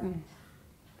Maarten? You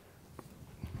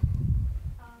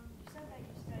said that you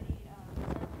studied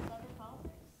Southern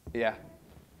politics? Yeah.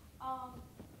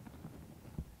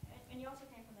 And you also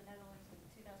came from the Netherlands in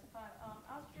 2005.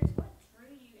 I was curious, what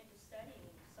drew you into studying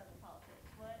Southern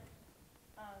politics?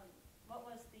 What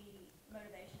was the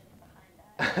motivation behind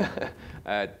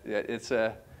that?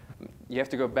 You have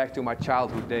to go back to my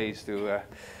childhood days to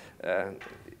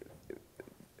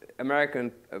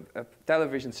American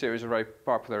television series are very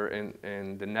popular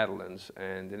in the Netherlands,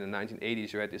 and in the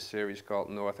 1980s you had this series called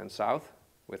North and South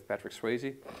with Patrick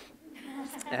Swayze,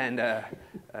 and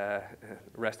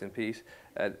rest in peace.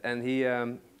 And he,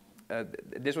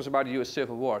 this was about the U.S.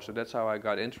 Civil War, so that's how I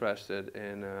got interested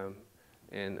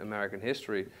in American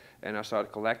history, and I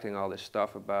started collecting all this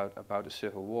stuff about the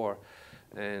Civil War,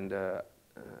 and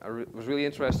I was really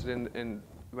interested in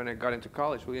when I got into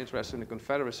college, really interested in the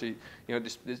Confederacy.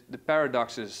 The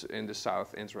paradoxes in the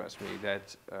South interest me.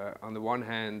 That on the one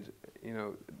hand,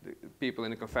 the people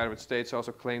in the Confederate States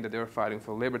also claimed that they were fighting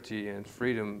for liberty and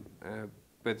freedom,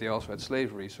 but they also had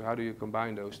slavery. So how do you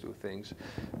combine those two things?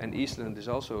 And Eastland is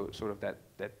also sort of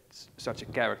such a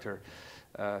character.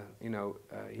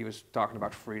 He was talking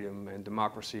about freedom and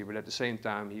democracy, but at the same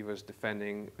time he was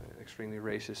defending an extremely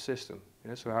racist system.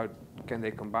 So how can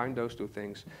they combine those two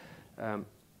things? I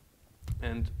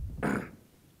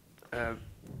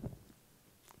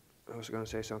was going to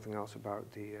say something else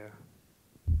about the.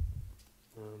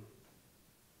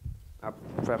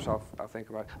 Perhaps I'll think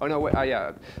about it. Oh no,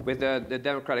 yeah. With the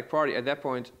Democratic Party at that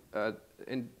point,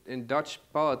 in Dutch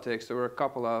politics, there were a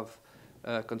couple of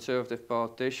conservative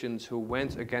politicians who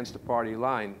went against the party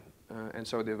line, and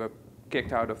so they were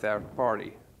kicked out of their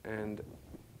party. And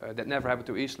that never happened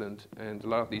to Eastland. And a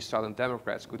lot of these Southern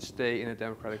Democrats could stay in the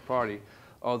Democratic Party,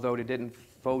 although they didn't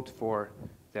vote for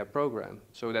their program.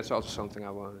 So that's also something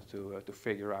I wanted to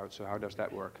figure out. So how does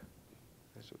that work?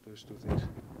 So those two things.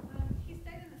 He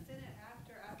stayed in the Senate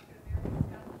after African Americans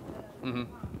got the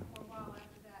for a while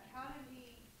after that. How did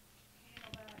he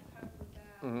handle that, cope with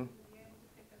that? Was he able to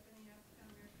pick up any African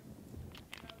American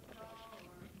votes at all,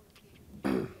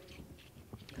 or?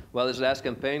 Well, his last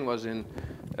campaign was in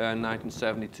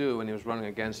 1972 when he was running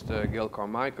against Gil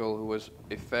Carmichael, who was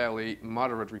a fairly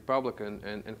moderate Republican,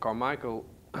 and Carmichael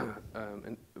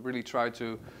really tried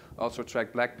to also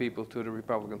attract black people to the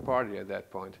Republican Party at that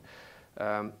point.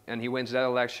 And he wins that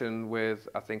election with,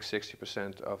 I think,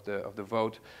 60% of the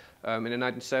vote. In the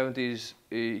 1970s,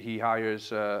 he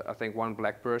hires, I think, one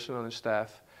black person on his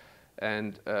staff.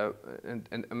 And I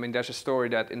mean, there's a story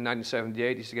that in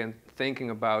 1978, he's again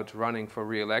thinking about running for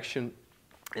re-election.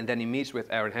 And then he meets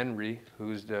with Aaron Henry,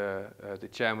 who's the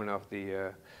chairman of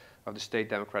the State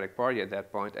Democratic Party at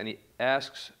that point, and he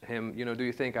asks him, do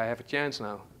you think I have a chance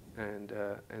now? And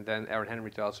then Aaron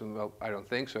Henry tells him, well, I don't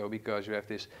think so, because you have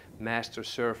this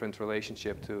master-servant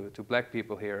relationship to black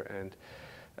people here.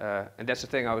 And that's the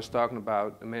thing I was talking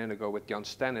about a minute ago with John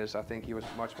Stennis. I think he was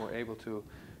much more able to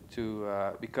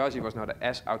because he was not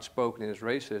as outspoken in his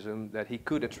racism, that he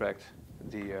could attract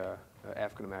the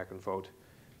African American vote,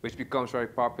 which becomes very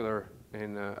popular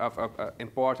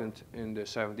important in the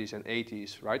 70s and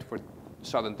 80s, right? For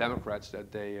Southern Democrats,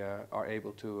 that they are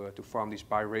able to form these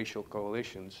biracial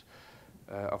coalitions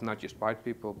of not just white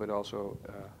people but also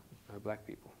black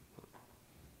people.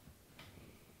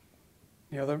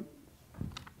 Any other?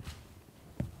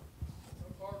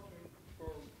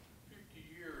 For 50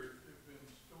 years, there have been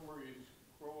stories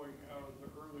growing out of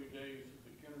the early days of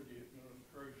the Kennedy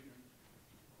administration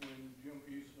when Jim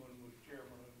Eastland was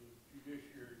chairman of the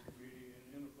Judiciary Committee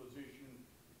and in a position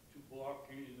to block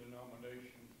any of the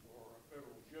nominations for a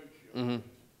federal judgeship. Mm-hmm.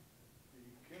 The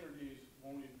Kennedys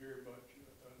wanted very much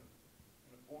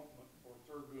an appointment for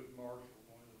Thurgood Marshall,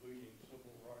 one of the leading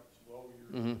civil rights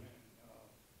lawyers. Mm-hmm.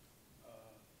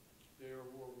 There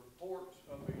were reports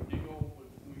of a deal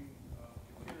between the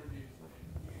Kennedys and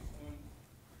Eastland,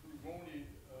 who wanted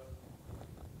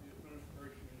the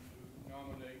administration to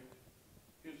nominate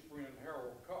his friend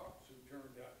Harold Cox, who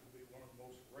turned out to be one of the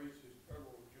most racist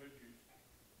federal judges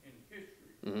in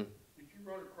history. Mm-hmm. Did you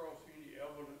run across any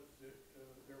evidence that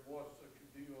there was such a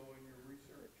deal in your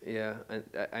research? Yeah, and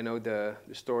I know the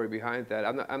story behind that.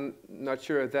 I'm not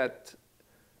sure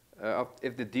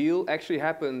if the deal actually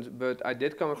happened, but I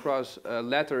did come across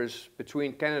letters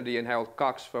between Kennedy and Harold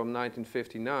Cox from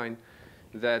 1959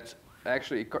 that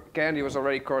actually Kennedy was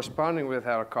already corresponding with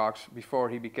Harold Cox before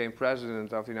he became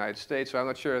president of the United States. So I'm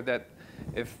not sure that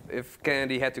if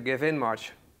Kennedy had to give in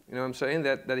much, you know what I'm saying,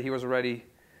 that he was already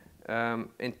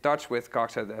in touch with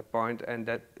Cox at that point, and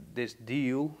that this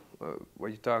deal, what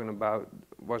you're talking about,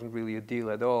 wasn't really a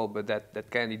deal at all, but that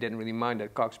Kennedy didn't really mind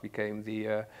that Cox became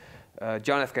the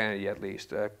John F. Kennedy, at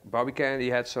least. Bobby Kennedy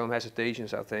had some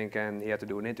hesitations, I think, and he had to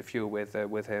do an interview with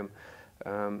him.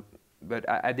 But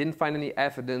I didn't find any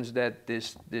evidence that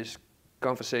this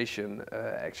conversation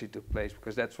actually took place,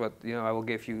 because that's what, you know, I will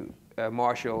give you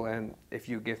Marshall, and if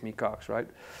you give me Cox, right?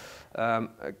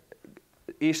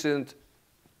 Eastland,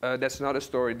 that's another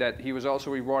story, that he was also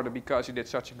rewarded because he did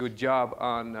such a good job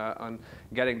on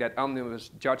getting that omnibus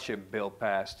judgeship bill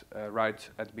passed right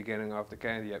at the beginning of the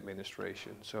Kennedy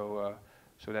administration. So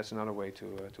that's another way to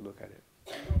look at it.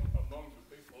 Among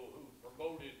the people who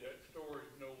promoted that story,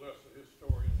 no less a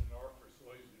historian than Arthur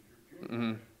Schlesinger Jr.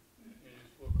 Mm-hmm. in his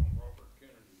book on Robert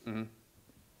Kennedy. Mm-hmm.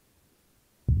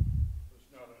 It's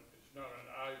not an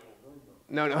idle rumor.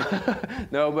 No,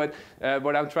 no, but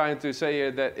what I'm trying to say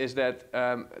here is that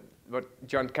what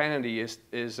John Kennedy is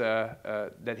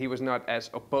that he was not as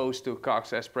opposed to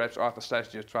Cox as perhaps Arthur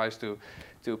Schlesinger tries to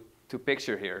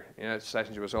picture here. You know,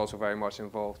 Schlesinger was also very much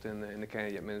involved in the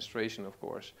Kennedy administration, of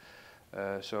course.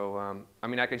 I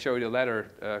mean, I can show you the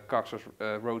letter Cox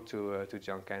wrote to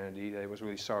John Kennedy. That he was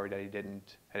really sorry that he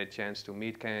didn't had a chance to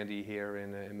meet Kennedy here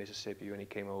in Mississippi when he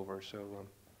came over. So.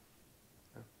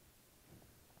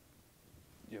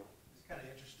 It's kind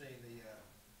of interesting, the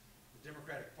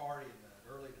Democratic Party in the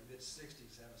early to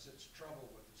mid-'60s having such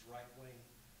trouble with its right-wing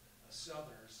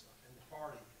Southerners in the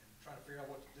party and trying to figure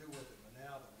out what to do with it. But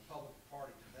now the Republican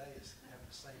Party today is having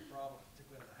the same problem,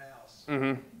 particularly in the House.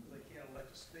 Mm-hmm. They can't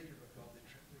elect a speaker because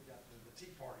they've got the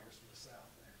Tea Partiers from the South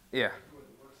there. Yeah.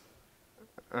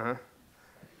 Uh-huh.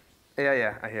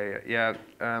 Yeah, I hear you. Yeah,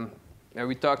 and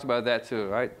we talked about that too,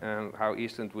 right? How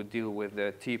Eastland would deal with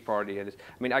the Tea Party. I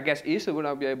mean, I guess Eastland would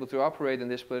not be able to operate in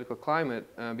this political climate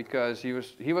because he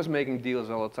was making deals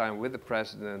all the time with the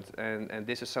president, and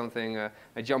this is something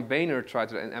John Boehner tried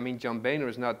to. And I mean, John Boehner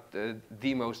is not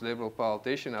the most liberal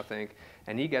politician, I think,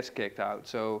 and he gets kicked out.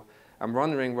 So I'm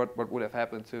wondering what would have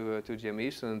happened to Jim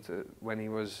Eastland when he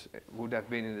would have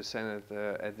been in the Senate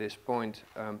at this point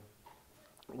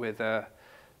with.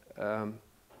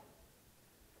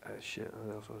 Shit,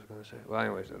 what else was I going to say? Well,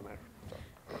 anyways, it doesn't matter.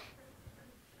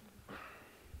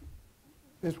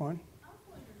 This one. I was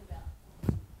wondering about,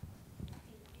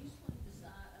 did Eastland decide,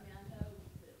 I mean, I know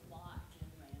that Lott, Jim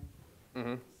ran for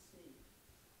the seat.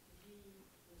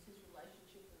 Was his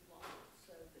relationship with Lott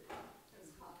so that he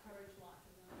encouraged Lott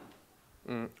to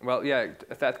run? Well, yeah,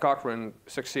 Thad Cochran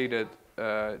succeeded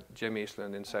Jim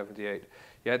Eastland in '78.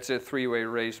 Yeah, it's a three-way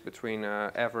race between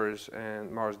Evers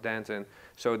and Morris Danton.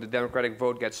 So the Democratic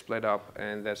vote gets split up,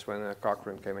 and that's when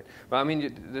Cochran came in. But I mean,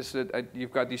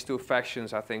 you've got these two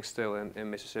factions, I think, still in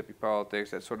Mississippi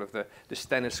politics. That's sort of the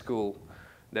Stennis school.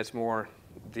 That's more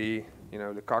the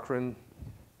Cochran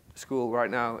school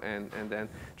right now, and then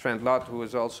Trent Lott, who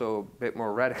is also a bit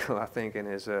more radical, I think, in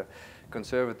his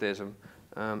conservatism.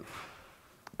 I'm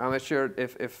not sure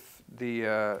if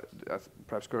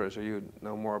perhaps Curtis or you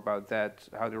know more about that,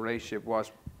 how the relationship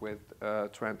was with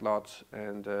Trent Lott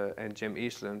and Jim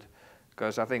Eastland,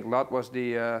 because I think Lott was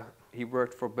he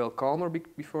worked for Bill Chalmers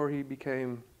before he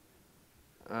became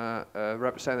a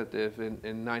representative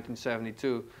in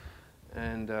 1972,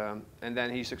 and then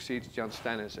he succeeds John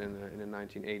Stennis in the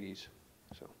 1980s.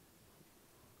 So.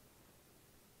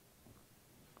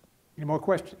 Any more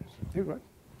questions?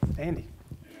 Andy.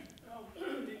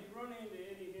 Did you run into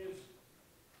any of his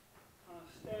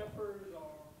staffers or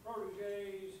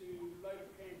proteges who later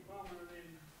became prominent in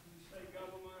the state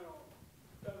government or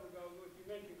federal government? You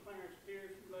mentioned Clarence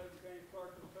Pierce, who later became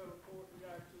clerk of the federal court, who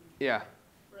actually Yeah.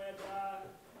 Brad Dye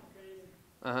became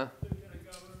lieutenant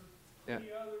governor. Yeah.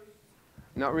 Any others?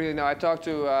 Not really. No, I talked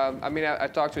to. I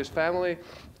talked to his family,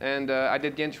 and I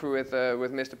did the interview with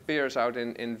Mr. Pierce out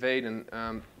in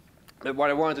Vaden. But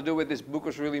what I wanted to do with this book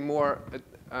was really more.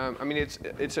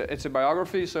 It's a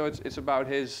biography, so it's about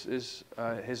his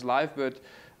life. But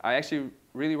I actually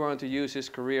really wanted to use his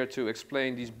career to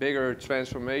explain these bigger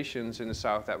transformations in the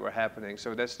South that were happening.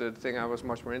 So that's the thing I was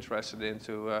much more interested in,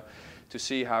 to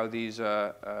see how these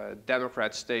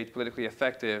Democrats stayed politically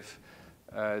effective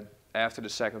after the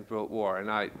Second World War, and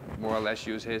I more or less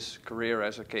use his career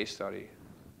as a case study.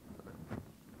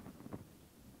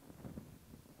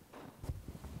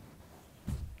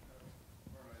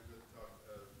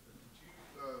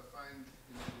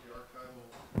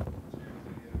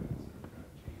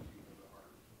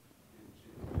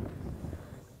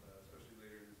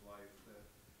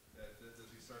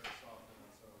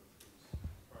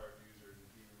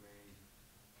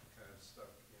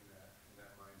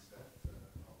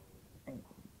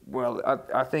 Well,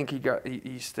 I think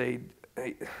he stayed.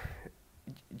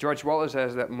 George Wallace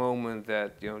has that moment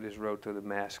that, you know, this road to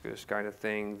Damascus kind of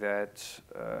thing, that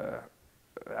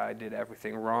I did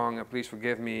everything wrong and please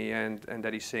forgive me, and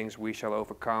that he sings "We Shall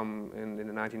Overcome" in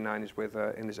the 1990s with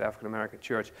in this African American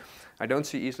church. I don't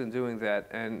see Eastland doing that,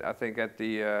 and I think at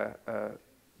the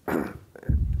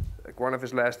like one of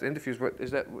his last interviews,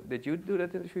 did you do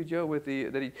that interview, Joe?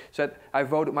 That he said, "I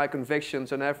voted my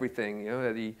convictions on everything," you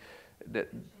know,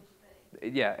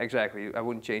 yeah, exactly. I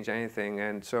wouldn't change anything,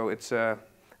 and so it's.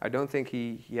 I don't think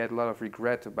he had a lot of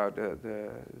regret about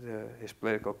his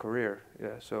political career.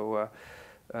 Yeah, so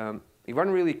he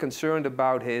wasn't really concerned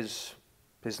about his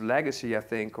legacy, I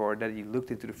think, or that he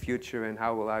looked into the future and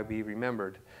how will I be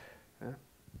remembered.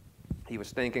 He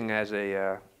was thinking as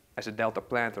a Delta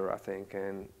planter, I think,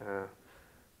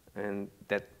 and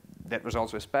that was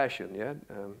also his passion. Yeah,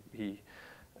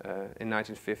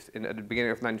 at the beginning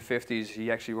of the 1950s,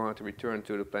 he actually wanted to return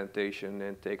to the plantation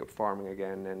and take up farming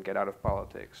again and get out of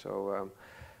politics. So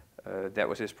that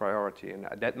was his priority, and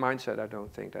that mindset, I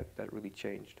don't think that really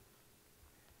changed.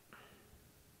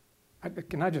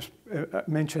 Can I just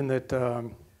mention that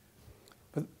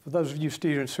for those of you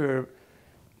students who are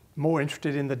more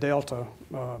interested in the Delta,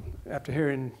 after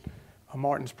hearing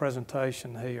Maarten's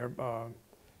presentation here,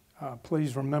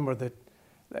 please remember that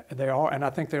there are, and I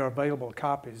think there are available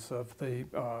copies of the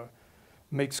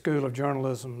Meek School of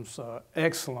Journalism's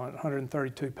excellent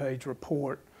 132-page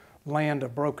report, Land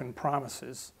of Broken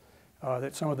Promises,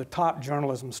 that some of the top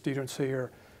journalism students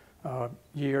here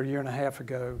year and a half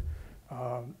ago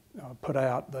put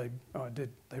out. They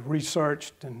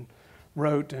researched and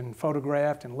wrote and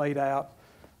photographed and laid out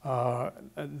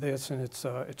this, and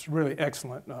it's really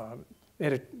excellent.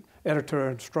 Editor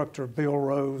instructor Bill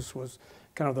Rose was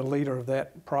kind of the leader of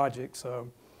that project, so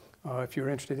if you're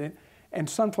interested in it. And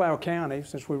Sunflower County,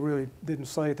 since we really didn't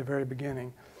say at the very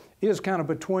beginning, is kind of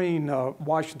between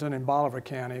Washington and Bolivar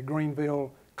County,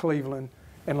 Greenville, Cleveland,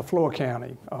 and Leflore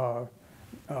County,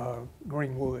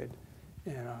 Greenwood.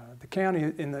 And the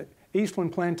county in the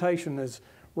Eastland Plantation is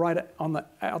right on the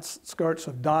outskirts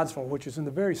of Doddsville, which is in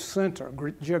the very center,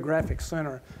 geographic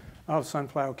center of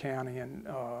Sunflower County. And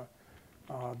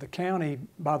the county,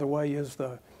 by the way, is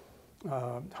the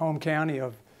home county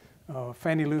of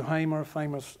Fannie Lou Hamer,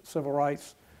 famous civil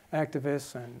rights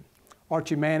activist, and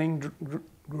Archie Manning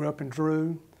grew up in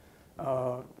Drew.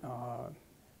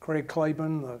 Craig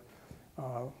Claiborne, the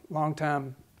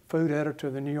longtime food editor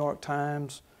of the New York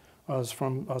Times, was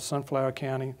from Sunflower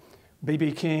County.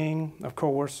 B.B. King, of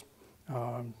course,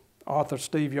 author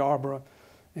Steve Yarborough,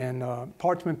 and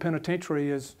Parchman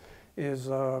Penitentiary is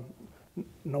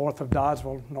north of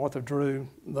Doddsville, north of Drew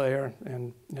there,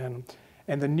 and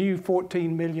the new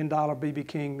 $14 million B.B.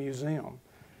 King Museum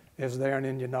is there in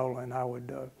Indianola, and I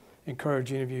would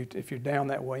encourage any of you, if you're down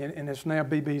that way, and it's now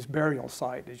B.B.'s burial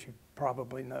site, as you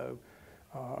probably know.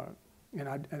 And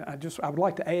I would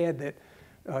like to add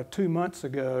that 2 months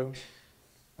ago,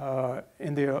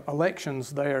 in the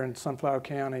elections there in Sunflower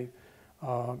County,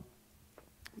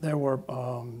 There were,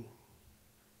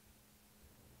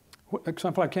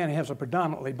 Sunflower County has a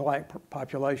predominantly black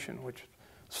population, which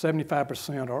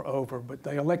 75% or over, but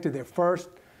they elected their first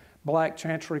black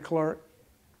chancery clerk,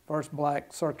 first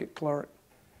black circuit clerk,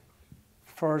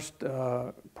 first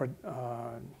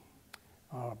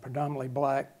predominantly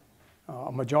black,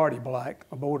 a majority black,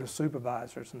 a board of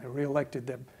supervisors, and they reelected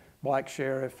the black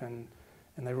sheriff, and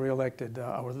they reelected,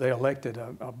 or they elected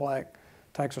a black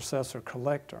tax assessor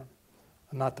collector.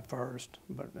 Not the first,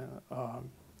 but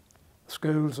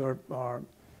schools are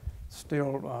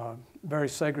still very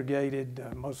segregated.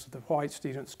 Most of the white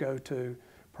students go to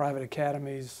private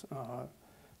academies.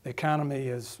 The economy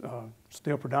is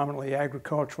still predominantly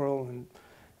agricultural, and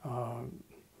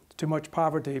too much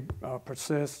poverty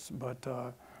persists, but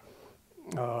there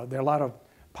are a lot of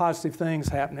positive things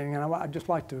happening. And I'd just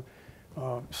like to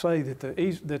say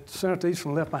that Senator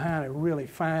Eastland left behind a really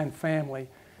fine family,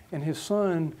 and his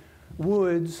son,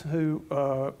 Woods, who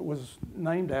was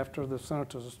named after the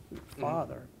senator's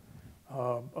father,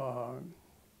 who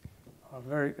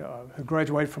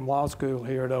graduated from law school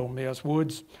here at Ole Miss.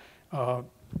 Woods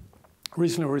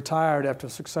recently retired after a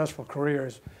successful career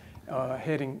as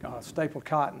heading Staple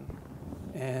Cotton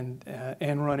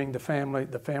and running the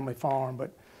family farm.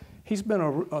 But he's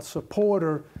been a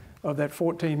supporter of that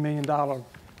 $14 million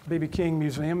B.B. King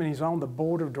Museum, and he's on the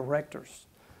board of directors.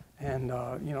 And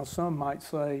you know, some might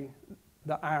say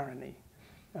the irony,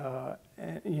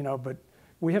 you know, but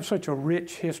we have such a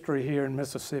rich history here in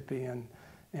Mississippi, and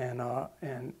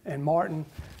Maarten,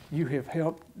 you have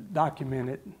helped document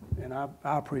it, and I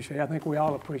appreciate it. I think we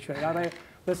all appreciate it.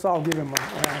 Let's all give him a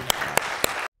round.